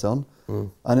sell it on.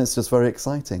 And it's just very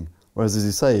exciting. Whereas, as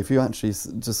you say, if you actually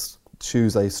just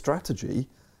choose a strategy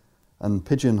and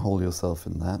pigeonhole yourself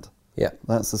in that,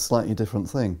 that's a slightly different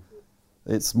thing.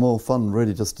 It's more fun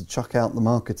really just to chuck out the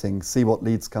marketing, see what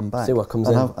leads come back. See what comes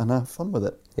and in. and have fun with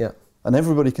it. Yeah. And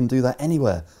everybody can do that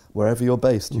anywhere. Wherever you're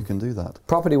based, you can do that.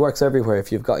 Property works everywhere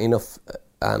if you've got enough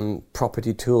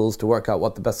property tools to work out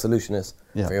what the best solution is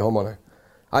for your homeowner.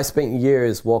 I spent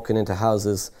years walking into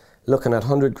houses, looking at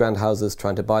 100 grand houses,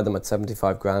 trying to buy them at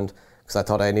 75 grand because I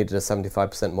thought I needed a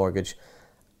 75% mortgage,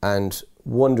 and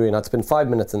wondering, I'd spend 5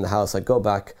 minutes in the house, I'd go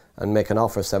back and make an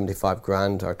offer of 75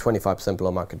 grand or 25%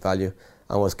 below market value,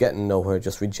 and was getting nowhere,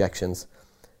 just rejections.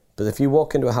 But if you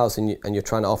walk into a house and you're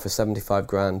trying to offer 75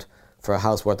 grand for a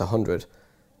house worth 100,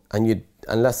 and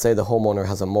let's say the homeowner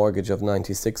has a mortgage of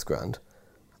 96 grand,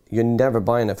 you're never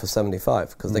buying it for 75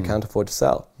 because they can't afford to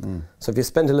sell. So if you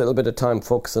spend a little bit of time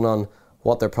focusing on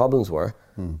what their problems were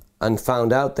and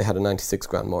found out they had a 96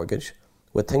 grand mortgage,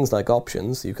 with things like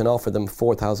options, you can offer them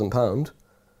 £4,000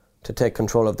 to take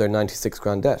control of their 96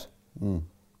 grand debt.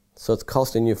 So it's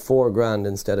costing you 4 grand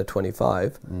instead of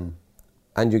 25,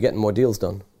 and you're getting more deals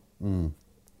done.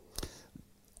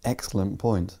 Excellent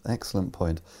point, excellent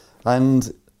point.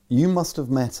 And you must have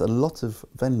met a lot of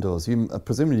vendors.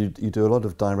 Presumably you do a lot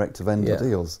of direct-to-vendor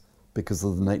deals because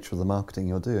of the nature of the marketing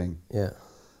you're doing. Yeah.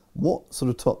 What sort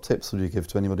of top tips would you give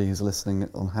to anybody who's listening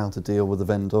on how to deal with a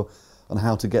vendor and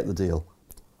how to get the deal?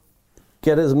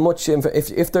 Get as much info.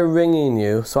 If they're ringing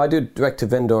you, so I do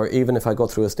direct-to-vendor even if I go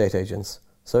through estate agents.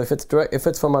 So if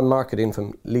it's from my marketing,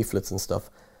 from leaflets and stuff,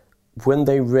 when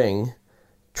they ring,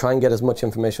 try and get as much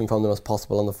information from them as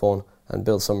possible on the phone and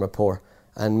build some rapport.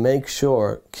 And make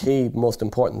sure, most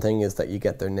important thing is that you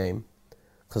get their name.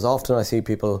 Because often I see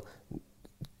people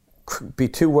be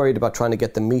too worried about trying to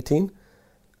get the meeting,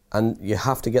 and you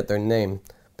have to get their name,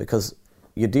 because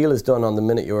your deal is done on the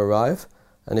minute you arrive.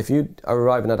 And if you are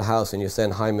arriving at a house and you're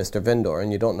saying, hi, Mr. Vendor,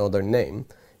 and you don't know their name,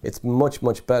 it's much,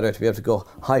 much better to be able to go,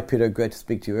 hi, Peter, great to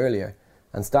speak to you earlier,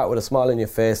 and start with a smile on your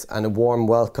face and a warm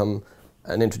welcome,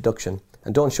 an introduction.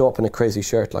 And don't show up in a crazy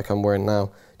shirt like I'm wearing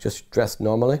now, just dress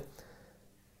normally.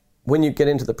 When you get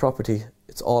into the property,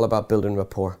 it's all about building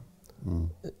rapport.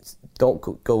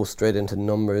 Don't go straight into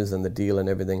numbers and the deal and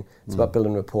everything. It's about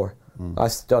building rapport. I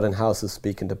stood in houses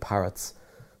speaking to parrots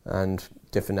and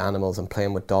different animals and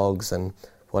playing with dogs and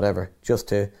whatever, just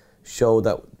to show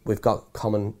that we've got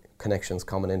common connections,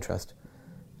 common interest.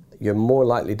 you're more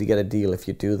likely to get a deal if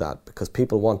you do that, because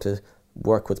people want to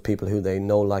work with people who they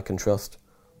know, like and trust.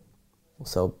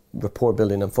 So rapport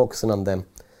building and focusing on them.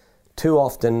 Too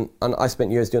often, and I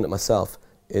spent years doing it myself,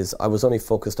 is I was only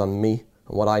focused on me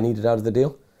and what I needed out of the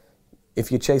deal.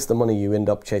 If you chase the money, you end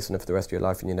up chasing it for the rest of your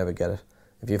life and you never get it.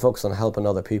 If you focus on helping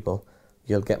other people,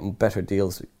 you'll get better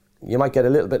deals. You might get a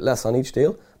little bit less on each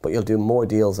deal, but you'll do more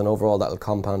deals, and overall that'll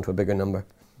compound to a bigger number.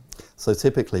 So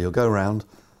typically you'll go around,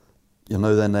 you'll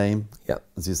know their name, Yeah.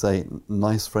 as you say,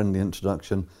 nice friendly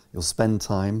introduction, you'll spend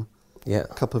time, Yeah.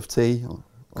 cup of tea on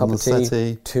Cup the of tea,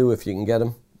 settee. 2 if you can get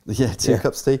them. Yeah, 2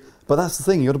 cups of tea. But that's the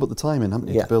thing, you've got to put the time in, haven't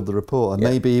you, Yeah. to build the rapport, and Yeah.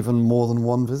 maybe even more than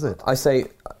one visit. I say,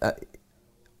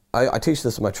 I teach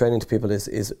this in my training to people,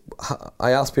 is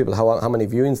I ask people how many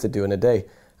viewings they do in a day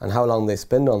and how long they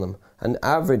spend on them. And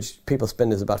average people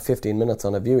spend is about 15 minutes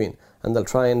on a viewing, and they'll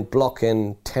try and block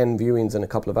in 10 viewings in a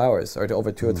couple of hours, or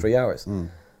over 2 or 3 hours.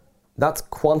 That's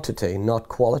quantity, not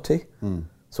quality.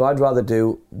 So I'd rather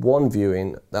do 1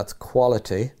 viewing that's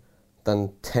quality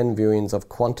than 10 viewings of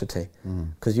quantity,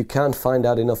 because you can't find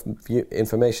out enough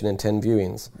information in 10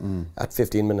 viewings at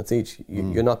 15 minutes each.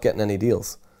 You're not getting any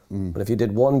deals. But if you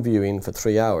did 1 viewing for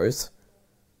 3 hours,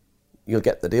 you'll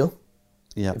get the deal.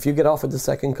 Yeah. If you get offered the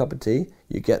second cup of tea,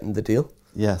 you're getting the deal.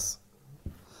 Yes.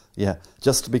 Yeah.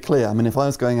 Just to be clear, I mean, if I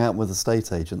was going out with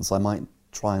estate agents, I might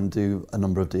try and do a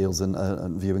number of deals and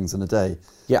viewings in a day.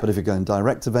 Yeah. But if you're going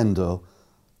direct to vendor,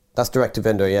 That's direct to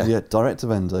vendor, yeah. yeah, direct to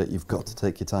vendor, you've got to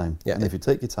take your time. Yeah. And if you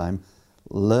take your time,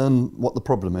 learn what the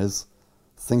problem is,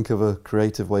 think of a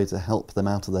creative way to help them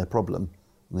out of their problem,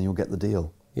 and then you'll get the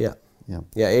deal. Yeah. Yeah.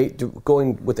 Yeah,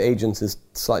 going with agents is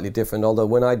slightly different, although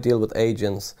when I deal with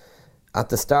agents, at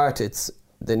the start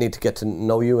they need to get to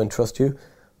know you and trust you,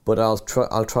 but I'll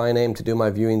try and aim to do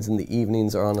my viewings in the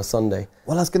evenings or on a Sunday.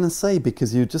 Well, I was going to say,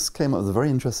 because you just came up with a very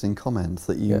interesting comment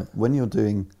that when you're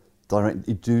doing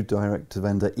you do direct to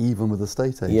vendor even with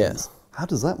estate agents. Yes. How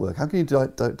does that work? How can you do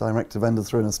direct to vendor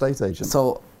through an estate agent?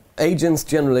 So agents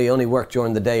generally only work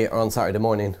during the day or on Saturday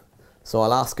morning. So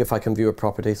I'll ask if I can view a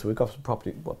property. So we've got some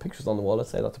property, pictures on the wall.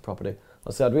 Let's say that's a property.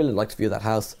 I'll say I'd really like to view that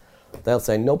house. They'll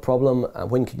say no problem. And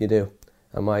when can you do?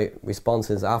 And my response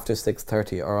is after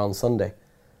 6:30 or on Sunday.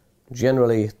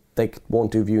 Generally, they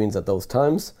won't do viewings at those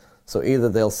times. So either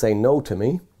they'll say no to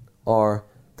me, or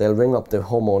they'll ring up the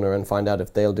homeowner and find out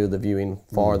if they'll do the viewing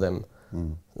for them.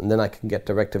 And then I can get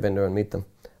direct to vendor and meet them.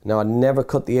 Now, I'd never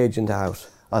cut the agent out.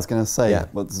 I was going to say, Yeah.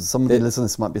 well, somebody listening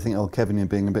to this might be thinking, oh, Kevin, you're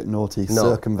being a bit naughty, No.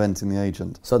 circumventing the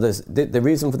agent. So the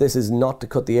reason for this is not to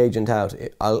cut the agent out.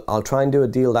 I'll try and do a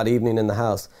deal that evening in the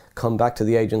house, come back to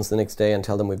the agents the next day and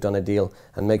tell them we've done a deal,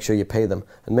 and make sure you pay them.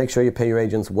 And make sure you pay your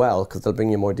agents well, because they'll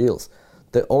bring you more deals.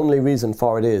 The only reason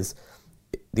for it is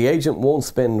the agent won't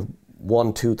spend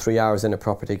 1, 2, 3 hours in a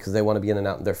property because they want to be in and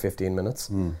out in their 15 minutes.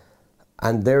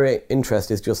 And their interest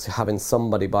is just having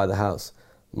somebody buy the house.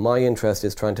 My interest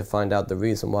is trying to find out the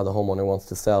reason why the homeowner wants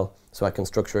to sell, so I can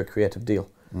structure a creative deal.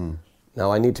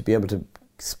 Now, I need to be able to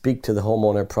speak to the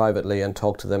homeowner privately and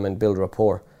talk to them and build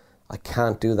rapport. I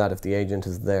can't do that if the agent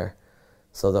is there.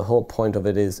 So the whole point of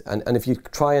it is, and if you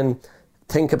try and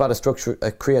think about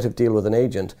a creative deal with an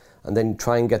agent, and then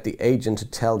try and get the agent to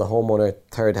tell the homeowner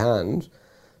third hand,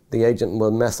 the agent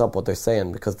will mess up what they're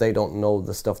saying because they don't know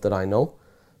the stuff that I know.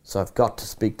 So I've got to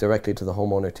speak directly to the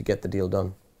homeowner to get the deal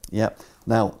done. Yeah.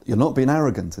 Now, you're not being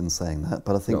arrogant in saying that,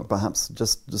 but I think perhaps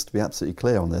just to be absolutely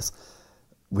clear on this,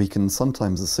 we can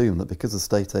sometimes assume that because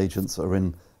estate agents are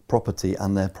in property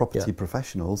and they're property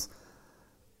professionals,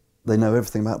 they know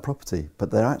everything about property,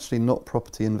 but they're actually not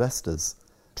property investors.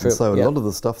 True. And so a lot of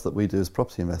the stuff that we do as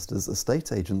property investors,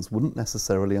 estate agents wouldn't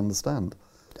necessarily understand.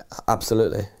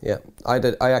 Absolutely, yeah. I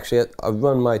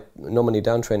run my No Money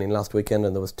Down training last weekend,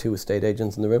 and there was 2 estate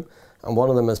agents in the room, and one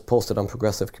of them has posted on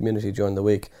Progressive Community during the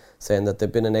week saying that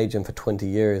they've been an agent for 20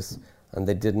 years and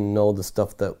they didn't know the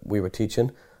stuff that we were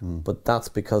teaching, but that's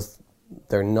because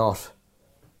they're not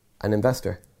an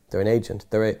investor, they're an agent.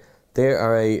 They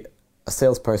are a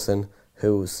salesperson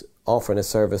who's offering a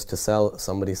service to sell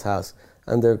somebody's house,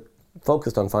 and they're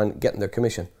focused on getting their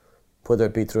commission, whether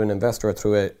it be through an investor or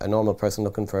through a normal person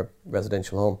looking for a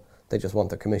residential home. They just want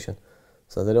their commission.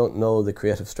 So they don't know the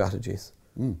creative strategies.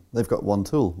 They've got one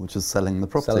tool, which is selling the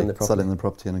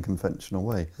property in a conventional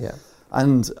way. Yeah.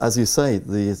 And as you say,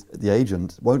 the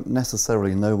agent won't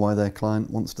necessarily know why their client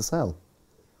wants to sell.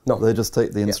 No. They just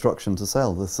take the instruction to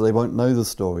sell, so they won't know the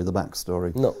story, the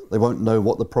backstory. No. They won't know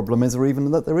what the problem is or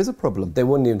even that there is a problem. They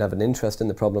wouldn't even have an interest in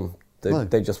the problem. No.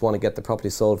 They just want to get the property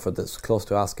sold for as close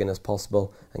to asking as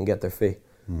possible and get their fee.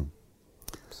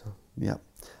 Yeah.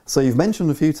 So you've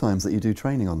mentioned a few times that you do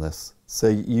training on this. So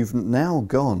you've now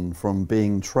gone from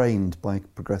being trained by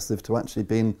Progressive to actually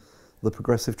being the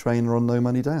Progressive trainer on No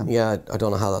Money Down. Yeah, I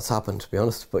don't know how that's happened, to be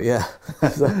honest, but yeah,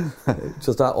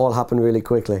 just that all happened really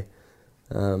quickly.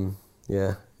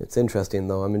 Yeah, it's interesting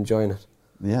though. I'm enjoying it.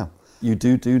 Yeah, you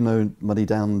do No Money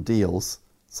Down deals,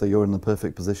 so you're in the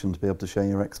perfect position to be able to share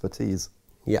your expertise.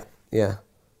 Yeah.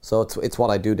 So it's what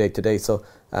I do day to day. So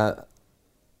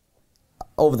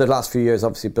over the last few years,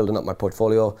 obviously building up my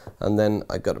portfolio, and then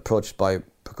I got approached by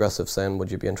Progressive saying, would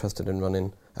you be interested in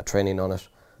running a training on it?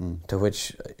 To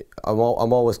which I'm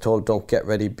always told, don't get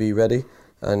ready, be ready.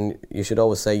 And you should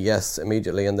always say yes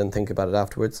immediately and then think about it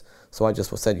afterwards. So I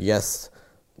just said yes,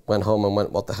 went home and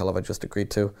went, what the hell have I just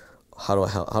agreed to? How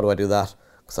do I do that?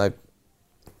 Because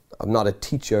I'm not a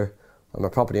teacher, I'm a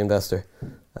property investor.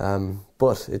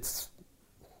 But it's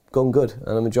going good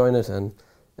and I'm enjoying it. And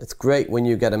it's great when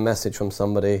you get a message from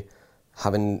somebody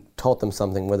having taught them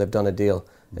something where they've done a deal.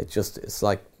 It's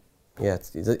like, yeah,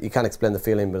 you can't explain the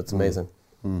feeling, but it's amazing.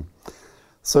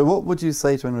 So what would you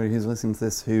say to anyone who's listening to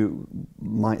this who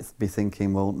might be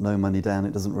thinking, well, No Money Down,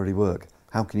 it doesn't really work.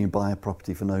 How can you buy a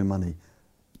property for no money?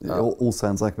 It all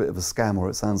sounds like a bit of a scam, or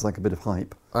it sounds like a bit of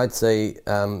hype. I'd say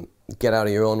get out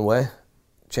of your own way,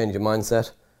 change your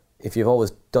mindset. If you always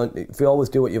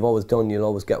do what you've always done, you'll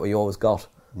always get what you always got.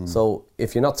 So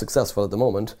if you're not successful at the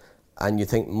moment and you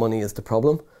think money is the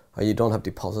problem, or you don't have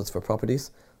deposits for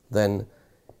properties, then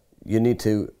you need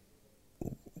to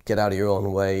get out of your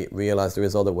own way, realise there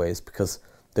is other ways, because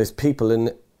there's people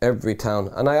in every town.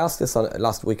 And I asked this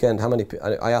last weekend,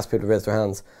 I asked people to raise their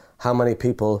hands, how many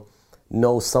people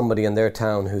know somebody in their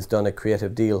town who's done a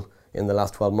creative deal in the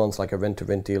last 12 months, like a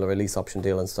rent-to-rent deal or a lease option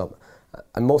deal and stuff.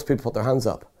 And most people put their hands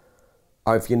up.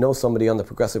 Or if you know somebody on the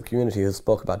Progressive community who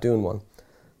spoke about doing one.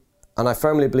 And I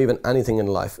firmly believe in anything in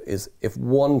life is if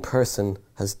one person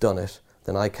has done it,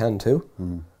 then I can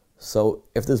too. So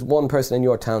if there's one person in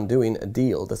your town doing a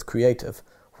deal that's creative,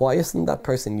 why isn't that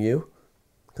person you?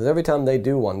 Because every time they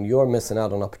do one, you're missing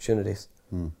out on opportunities.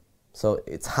 So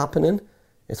it's happening.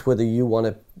 It's whether you want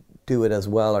to do it as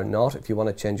well or not, if you want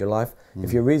to change your life.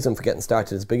 If your reason for getting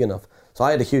started is big enough. So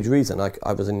I had a huge reason.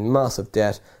 I was in massive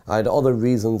debt. I had other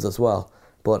reasons as well.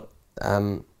 But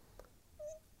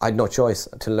I had no choice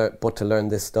but to learn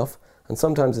this stuff. And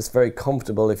sometimes it's very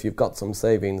comfortable if you've got some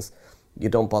savings, you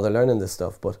don't bother learning this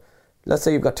stuff. But let's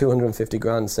say you've got 250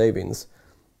 grand savings.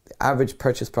 The average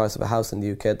purchase price of a house in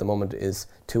the UK at the moment is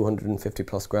 250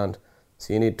 plus grand.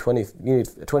 So you need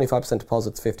 25%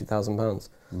 deposits, £50,000.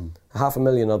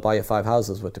 £500,000 will buy you 5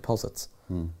 houses with deposits.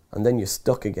 And then you're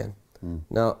stuck again.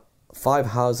 Now, 5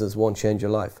 houses won't change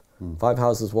your life. 5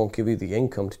 houses won't give you the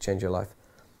income to change your life.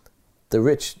 The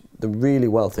rich, the really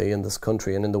wealthy in this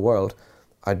country and in the world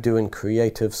are doing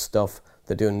creative stuff.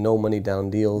 They're doing no money down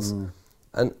deals.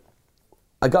 And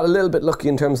I got a little bit lucky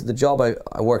in terms of the job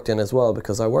I worked in as well,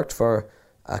 because I worked for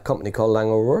a company called Lang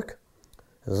O'Rourke.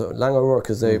 Lang O'Rourke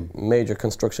is a major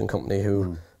construction company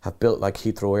who have built like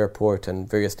Heathrow Airport and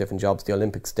various different jobs, the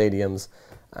Olympic stadiums.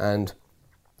 And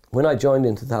when I joined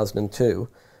in 2002,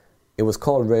 it was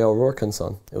called Ray O'Rourke &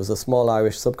 Son. It was a small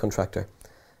Irish subcontractor.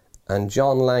 And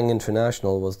John Lang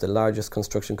International was the largest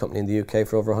construction company in the UK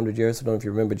for over 100 years. I don't know if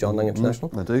you remember John Lang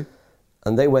International. I do.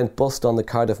 And they went bust on the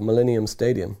Cardiff Millennium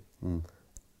Stadium.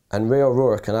 And Ray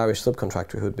O'Rourke, an Irish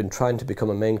subcontractor who had been trying to become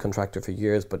a main contractor for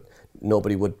years, but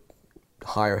nobody would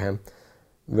hire him.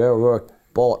 Ray O'Rourke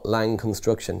bought Lang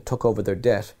Construction, took over their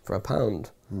debt for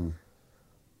 £1.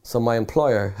 So my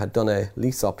employer had done a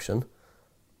lease option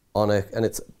on and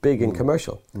it's big in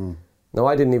commercial. Now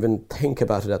I didn't even think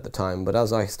about it at the time, but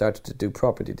as I started to do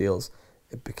property deals,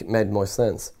 it made more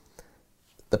sense.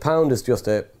 The £1 is just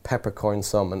a peppercorn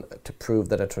sum to prove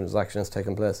that a transaction has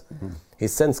taken place.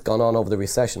 He's since gone on over the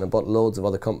recession and bought loads of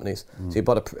other companies. So he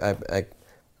bought a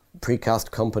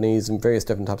precast companies and various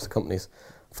different types of companies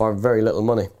for very little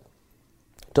money.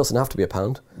 It doesn't have to be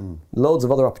 £1. Loads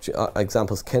of other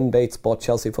examples. Ken Bates bought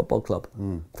Chelsea Football Club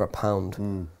for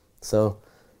 £1. So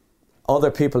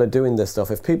other people are doing this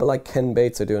stuff. If people like Ken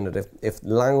Bates are doing it, if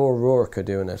Lang O'Rourke are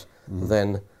doing it,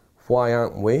 then why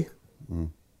aren't we?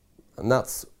 And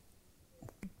that's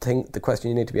the question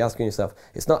you need to be asking yourself.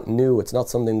 It's not new. It's not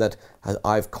something that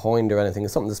I've coined or anything.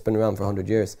 It's something that's been around for 100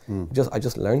 years. I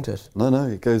just learned it. No,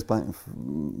 it goes back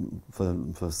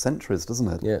for centuries, doesn't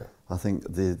it? Yeah. I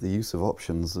think the use of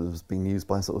options has been used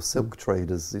by sort of silk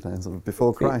traders, sort of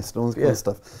before Christ and all this kind of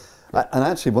stuff. And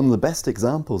actually, one of the best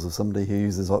examples of somebody who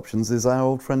uses options is our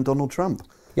old friend Donald Trump.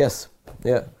 Yes,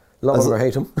 yeah. Love him or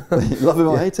hate him. Love him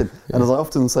or hate him. And as I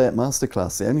often say at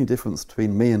Masterclass, the only difference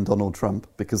between me and Donald Trump,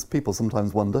 because people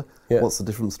sometimes wonder, what's the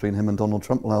difference between him and Donald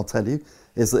Trump? Well, I'll tell you,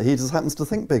 is that he just happens to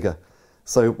think bigger.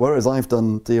 So whereas I've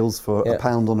done deals for Yeah.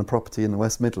 £1 on a property in the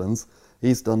West Midlands,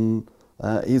 he's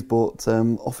bought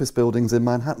office buildings in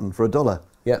Manhattan for $1.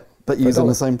 Yeah. But For using $1.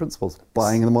 the same principles,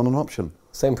 buying them on an option.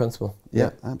 Same principle. Yeah,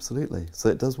 absolutely. So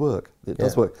it does work. It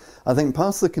does Yeah. work. I think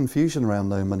part of the confusion around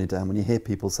no money down, when you hear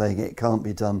people saying it can't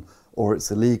be done or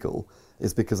it's illegal,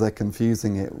 is because they're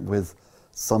confusing it with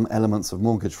some elements of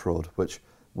mortgage fraud, which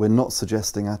we're not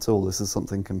suggesting at all. This is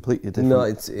something completely different. No,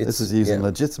 it's this is using yeah.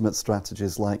 legitimate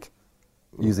strategies like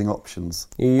using options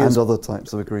You and use- other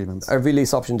types of agreements. Every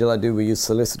lease option deal I do, we use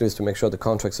solicitors to make sure the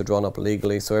contracts are drawn up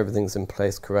legally, so everything's in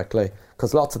place correctly.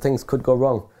 Because lots of things could go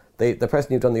wrong. The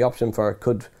person you've done the option for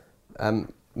could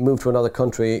move to another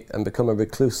country and become a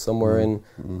recluse somewhere in,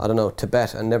 I don't know,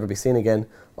 Tibet and never be seen again,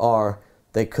 or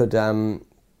they could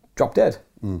drop dead.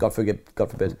 God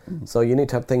forbid. So you need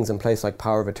to have things in place like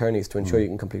power of attorneys to ensure you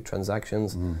can complete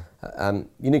transactions.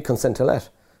 You need consent to let.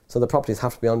 So the properties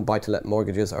have to be on buy-to-let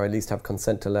mortgages, or at least have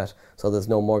consent to let, so there's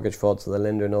no mortgage fraud, so the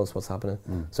lender knows what's happening.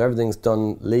 So everything's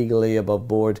done legally, above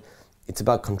board. It's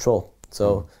about control.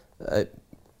 So I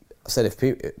said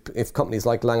if companies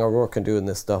like Lang O'Rourke are doing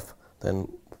this stuff, then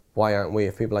why aren't we?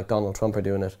 If people like Donald Trump are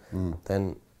doing it,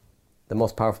 then the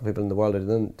most powerful people in the world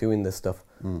are doing this stuff.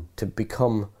 To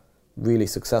become really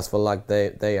successful like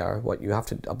they are, what you have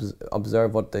to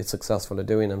observe what the successful are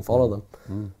doing and follow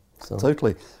them. So.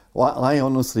 Totally. Well, I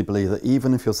honestly believe that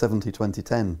even if your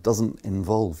 70-20-10 doesn't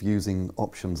involve using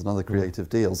options and other creative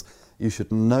deals, you should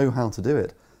know how to do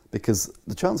it, because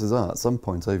the chances are at some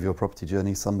point over your property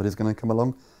journey somebody's going to come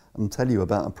along and tell you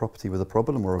about a property with a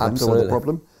problem or a vendor with a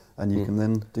problem, and you can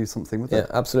then do something with it.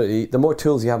 Yeah, absolutely. The more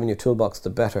tools you have in your toolbox, the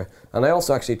better. And I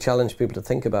also actually challenge people to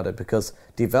think about it, because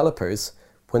developers,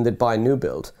 when they buy new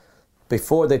build,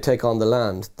 before they take on the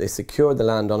land, they secure the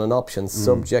land on an option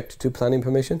subject to planning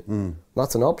permission.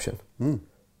 That's an option.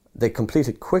 They complete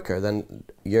it quicker than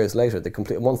years later.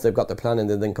 Once they've got their planning,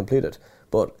 they then complete it.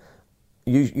 But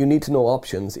you need to know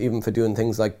options, even for doing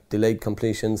things like delayed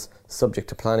completions, subject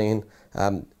to planning,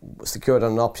 secured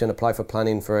on an option, apply for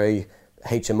planning for a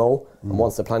HMO, and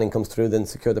once the planning comes through, then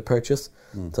secure the purchase.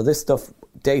 So this stuff,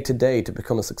 day to day, to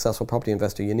become a successful property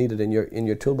investor, you need it in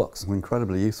your toolbox.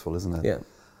 Incredibly useful, isn't it? Yeah.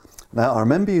 Now, I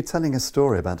remember you telling a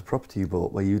story about a property you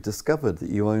bought where you discovered that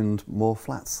you owned more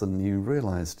flats than you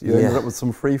realised. You ended up with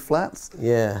some free flats?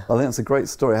 Yeah. I think that's a great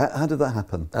story. How did that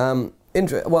happen?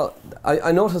 Well,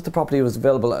 I noticed the property was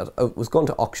available was going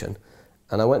to auction,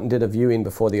 and I went and did a viewing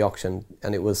before the auction,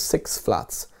 and it was 6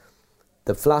 flats.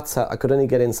 The flats, I could only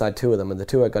get inside 2 of them, and the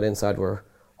 2 I got inside were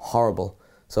horrible.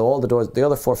 So all the doors, the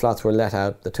other 4 flats were let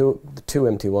out. The two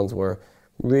empty ones were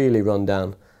really run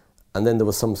down. And then there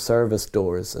was some service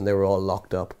doors, and they were all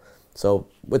locked up. So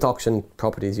with auction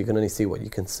properties, you can only see what you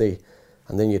can see,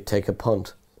 and then you take a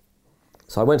punt.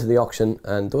 So I went to the auction,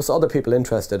 and there was other people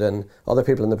interested, and other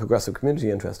people in the progressive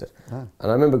community interested. And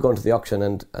I remember going to the auction,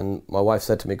 and my wife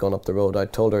said to me going up the road, I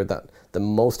told her that the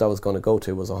most I was going to go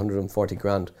to was 140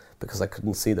 grand, because I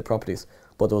couldn't see the properties.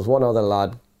 But there was one other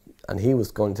lad, and he was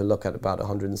going to look at about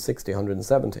 160,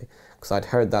 170, because I'd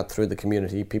heard that through the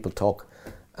community, people talk.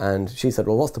 And she said,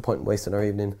 well, what's the point in wasting our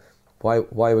evening? Why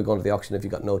are we going to the auction if you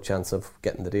got no chance of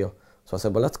getting the deal? So I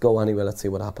said, well, let's go anyway, let's see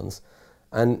what happens.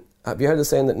 And have you heard the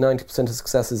saying that 90% of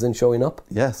success is in showing up?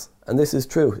 Yes. And this is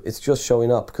true, it's just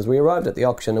showing up, because we arrived at the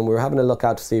auction and we were having a look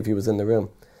out to see if he was in the room.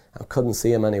 I couldn't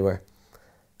see him anywhere.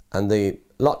 And the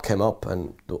lot came up,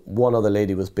 and one other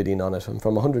lady was bidding on it, and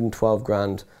from 112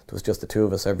 grand, there was just the 2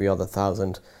 of us every other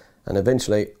 1,000, and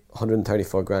eventually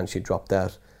 134 grand she dropped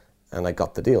out, and I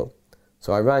got the deal.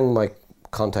 So I rang my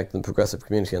contact in the progressive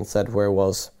community and said, where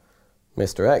was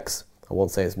Mr. X? I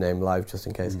won't say his name live just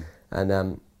in case.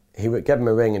 And he gave him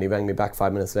a ring, and he rang me back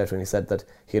 5 minutes later, and he said that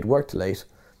he had worked late,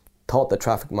 thought the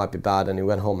traffic might be bad, and he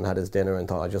went home and had his dinner and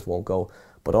thought, I just won't go.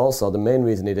 But also the main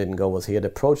reason he didn't go was he had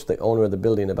approached the owner of the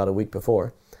building about a week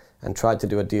before and tried to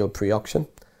do a deal pre-auction.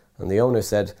 And the owner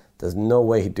said there's no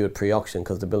way he'd do it pre-auction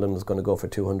because the building was going to go for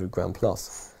 200 grand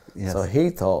plus. Yes. So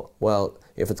he thought, well,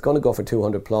 if it's going to go for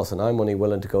 200 plus and I'm only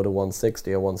willing to go to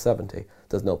 160 or 170,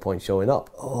 there's no point showing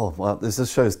up. Oh, well, this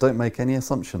just shows don't make any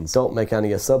assumptions. Don't make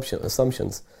any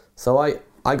assumptions. So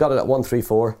I got it at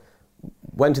 134,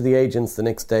 went to the agents the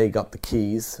next day, got the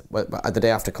keys, the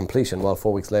day after completion,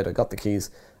 4 weeks later, got the keys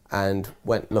and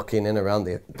went looking in around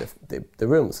the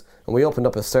rooms. And we opened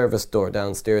up a service door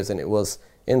downstairs, and it was,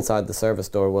 inside the service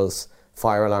door was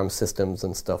fire alarm systems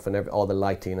and stuff, and all the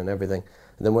lighting and everything.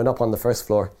 And then went up on the first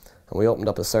floor, and we opened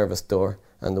up a service door,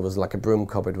 and there was like a broom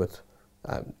cupboard with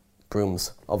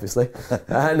brooms, obviously,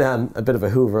 and a bit of a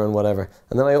hoover and whatever.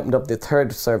 And then I opened up the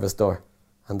third service door,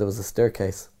 and there was a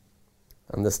staircase.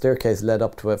 And the staircase led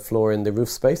up to a floor in the roof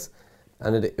space,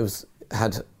 and it was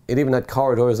it even had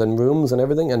corridors and rooms and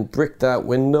everything, and bricked out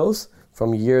windows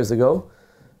from years ago.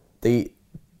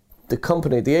 The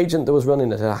company, the agent that was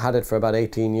running it, had it for about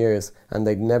 18 years, and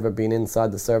they'd never been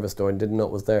inside the service door and didn't know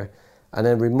it was there. And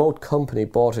a remote company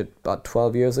bought it about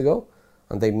 12 years ago,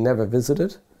 and they'd never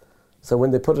visited. So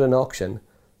when they put it in auction,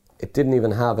 it didn't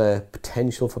even have a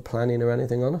potential for planning or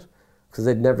anything on it, because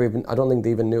they'd never even, I don't think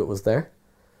they even knew it was there.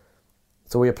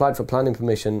 So we applied for planning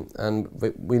permission, and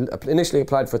we initially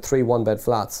applied for 3 one-bed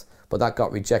flats, but that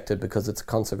got rejected because it's a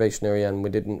conservation area and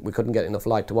we couldn't get enough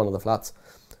light to one of the flats.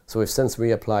 So we've since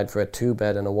reapplied for a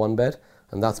 2-bed and a 1-bed,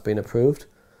 and that's been approved.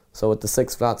 So with the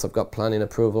 6 flats, I've got planning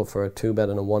approval for a 2-bed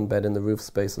and a 1-bed in the roof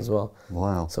space as well.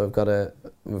 Wow. So we've got a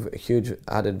huge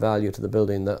added value to the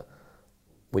building that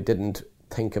we didn't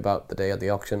think about the day of the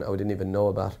auction, or we didn't even know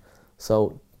about.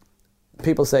 So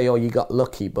people say, oh, you got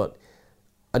lucky, but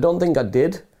I don't think I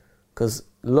did, because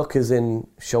luck is in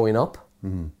showing up.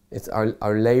 Mm-hmm. It's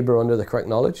our labour under the correct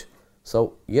knowledge.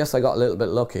 So yes, I got a little bit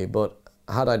lucky, but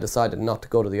had I decided not to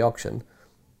go to the auction,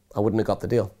 I wouldn't have got the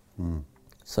deal. Mm.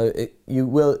 So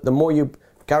the more you,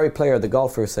 Gary Player, the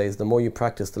golfer, says, the more you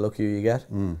practice, the luckier you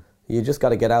get. Mm. You just got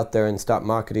to get out there and start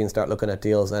marketing, start looking at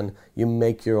deals, and you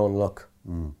make your own luck.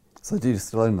 Mm. So do you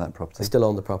still own that property? I still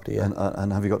own the property, yeah.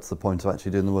 And have you got to the point of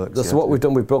actually doing the work? So what we've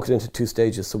done, we've broken it into 2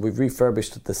 stages. So we've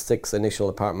refurbished the 6 initial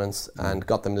apartments and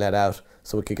got them let out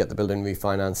so we could get the building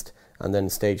refinanced. And then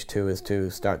stage 2 is to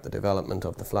start the development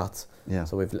of the flats. Yeah.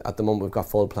 So at the moment we've got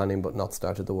full planning but not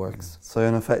started the works. So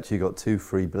in effect you got 2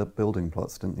 free building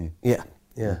plots, didn't you? Yeah.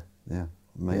 Yeah,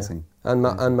 amazing. Yeah.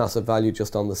 And massive value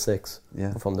just on the 6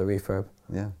 from the refurb.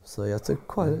 Yeah. So yeah, it's an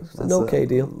okay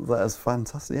deal. That is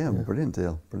fantastic. Yeah, brilliant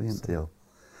deal.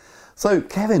 So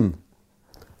Kevin,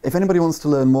 if anybody wants to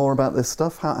learn more about this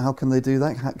stuff, how can they do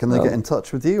that? How can they get in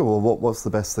touch with you, or what's the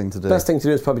best thing to do? Best thing to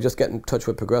do is probably just get in touch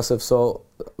with Progressive. So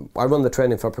I run the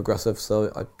training for Progressive, so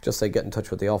I just say get in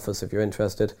touch with the office if you're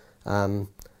interested. And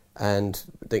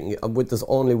there's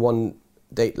only 1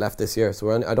 date left this year,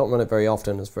 so I don't run it very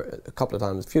often. It's for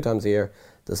a few times a year.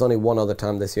 There's only 1 other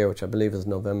time this year, which I believe is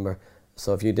November.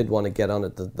 So if you did want to get on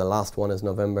it, the last one is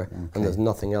November, and there's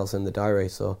nothing else in the diary.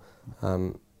 So.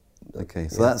 Okay,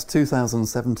 so that's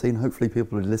 2017. Hopefully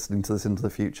people are listening to this into the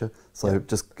future. So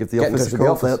just give the office a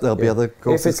call. There'll be other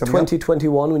courses. If it's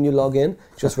 2021 when you log in,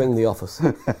 just ring the office.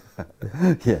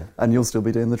 Yeah, and you'll still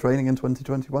be doing the training in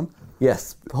 2021?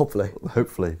 Yes, hopefully.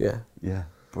 Hopefully. Yeah,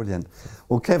 brilliant.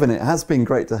 Well, Kevin, it has been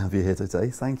great to have you here today.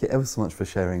 Thank you ever so much for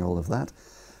sharing all of that.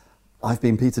 I've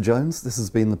been Peter Jones. This has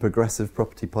been the Progressive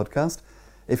Property Podcast.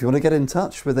 If you want to get in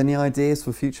touch with any ideas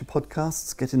for future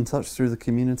podcasts, get in touch through the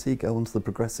community, go onto the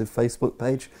Progressive Facebook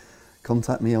page,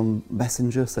 contact me on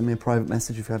Messenger, send me a private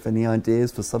message if you have any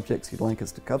ideas for subjects you'd like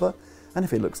us to cover. And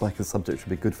if it looks like a subject would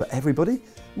be good for everybody,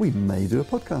 we may do a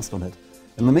podcast on it.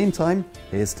 In the meantime,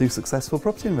 here's to successful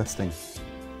property investing.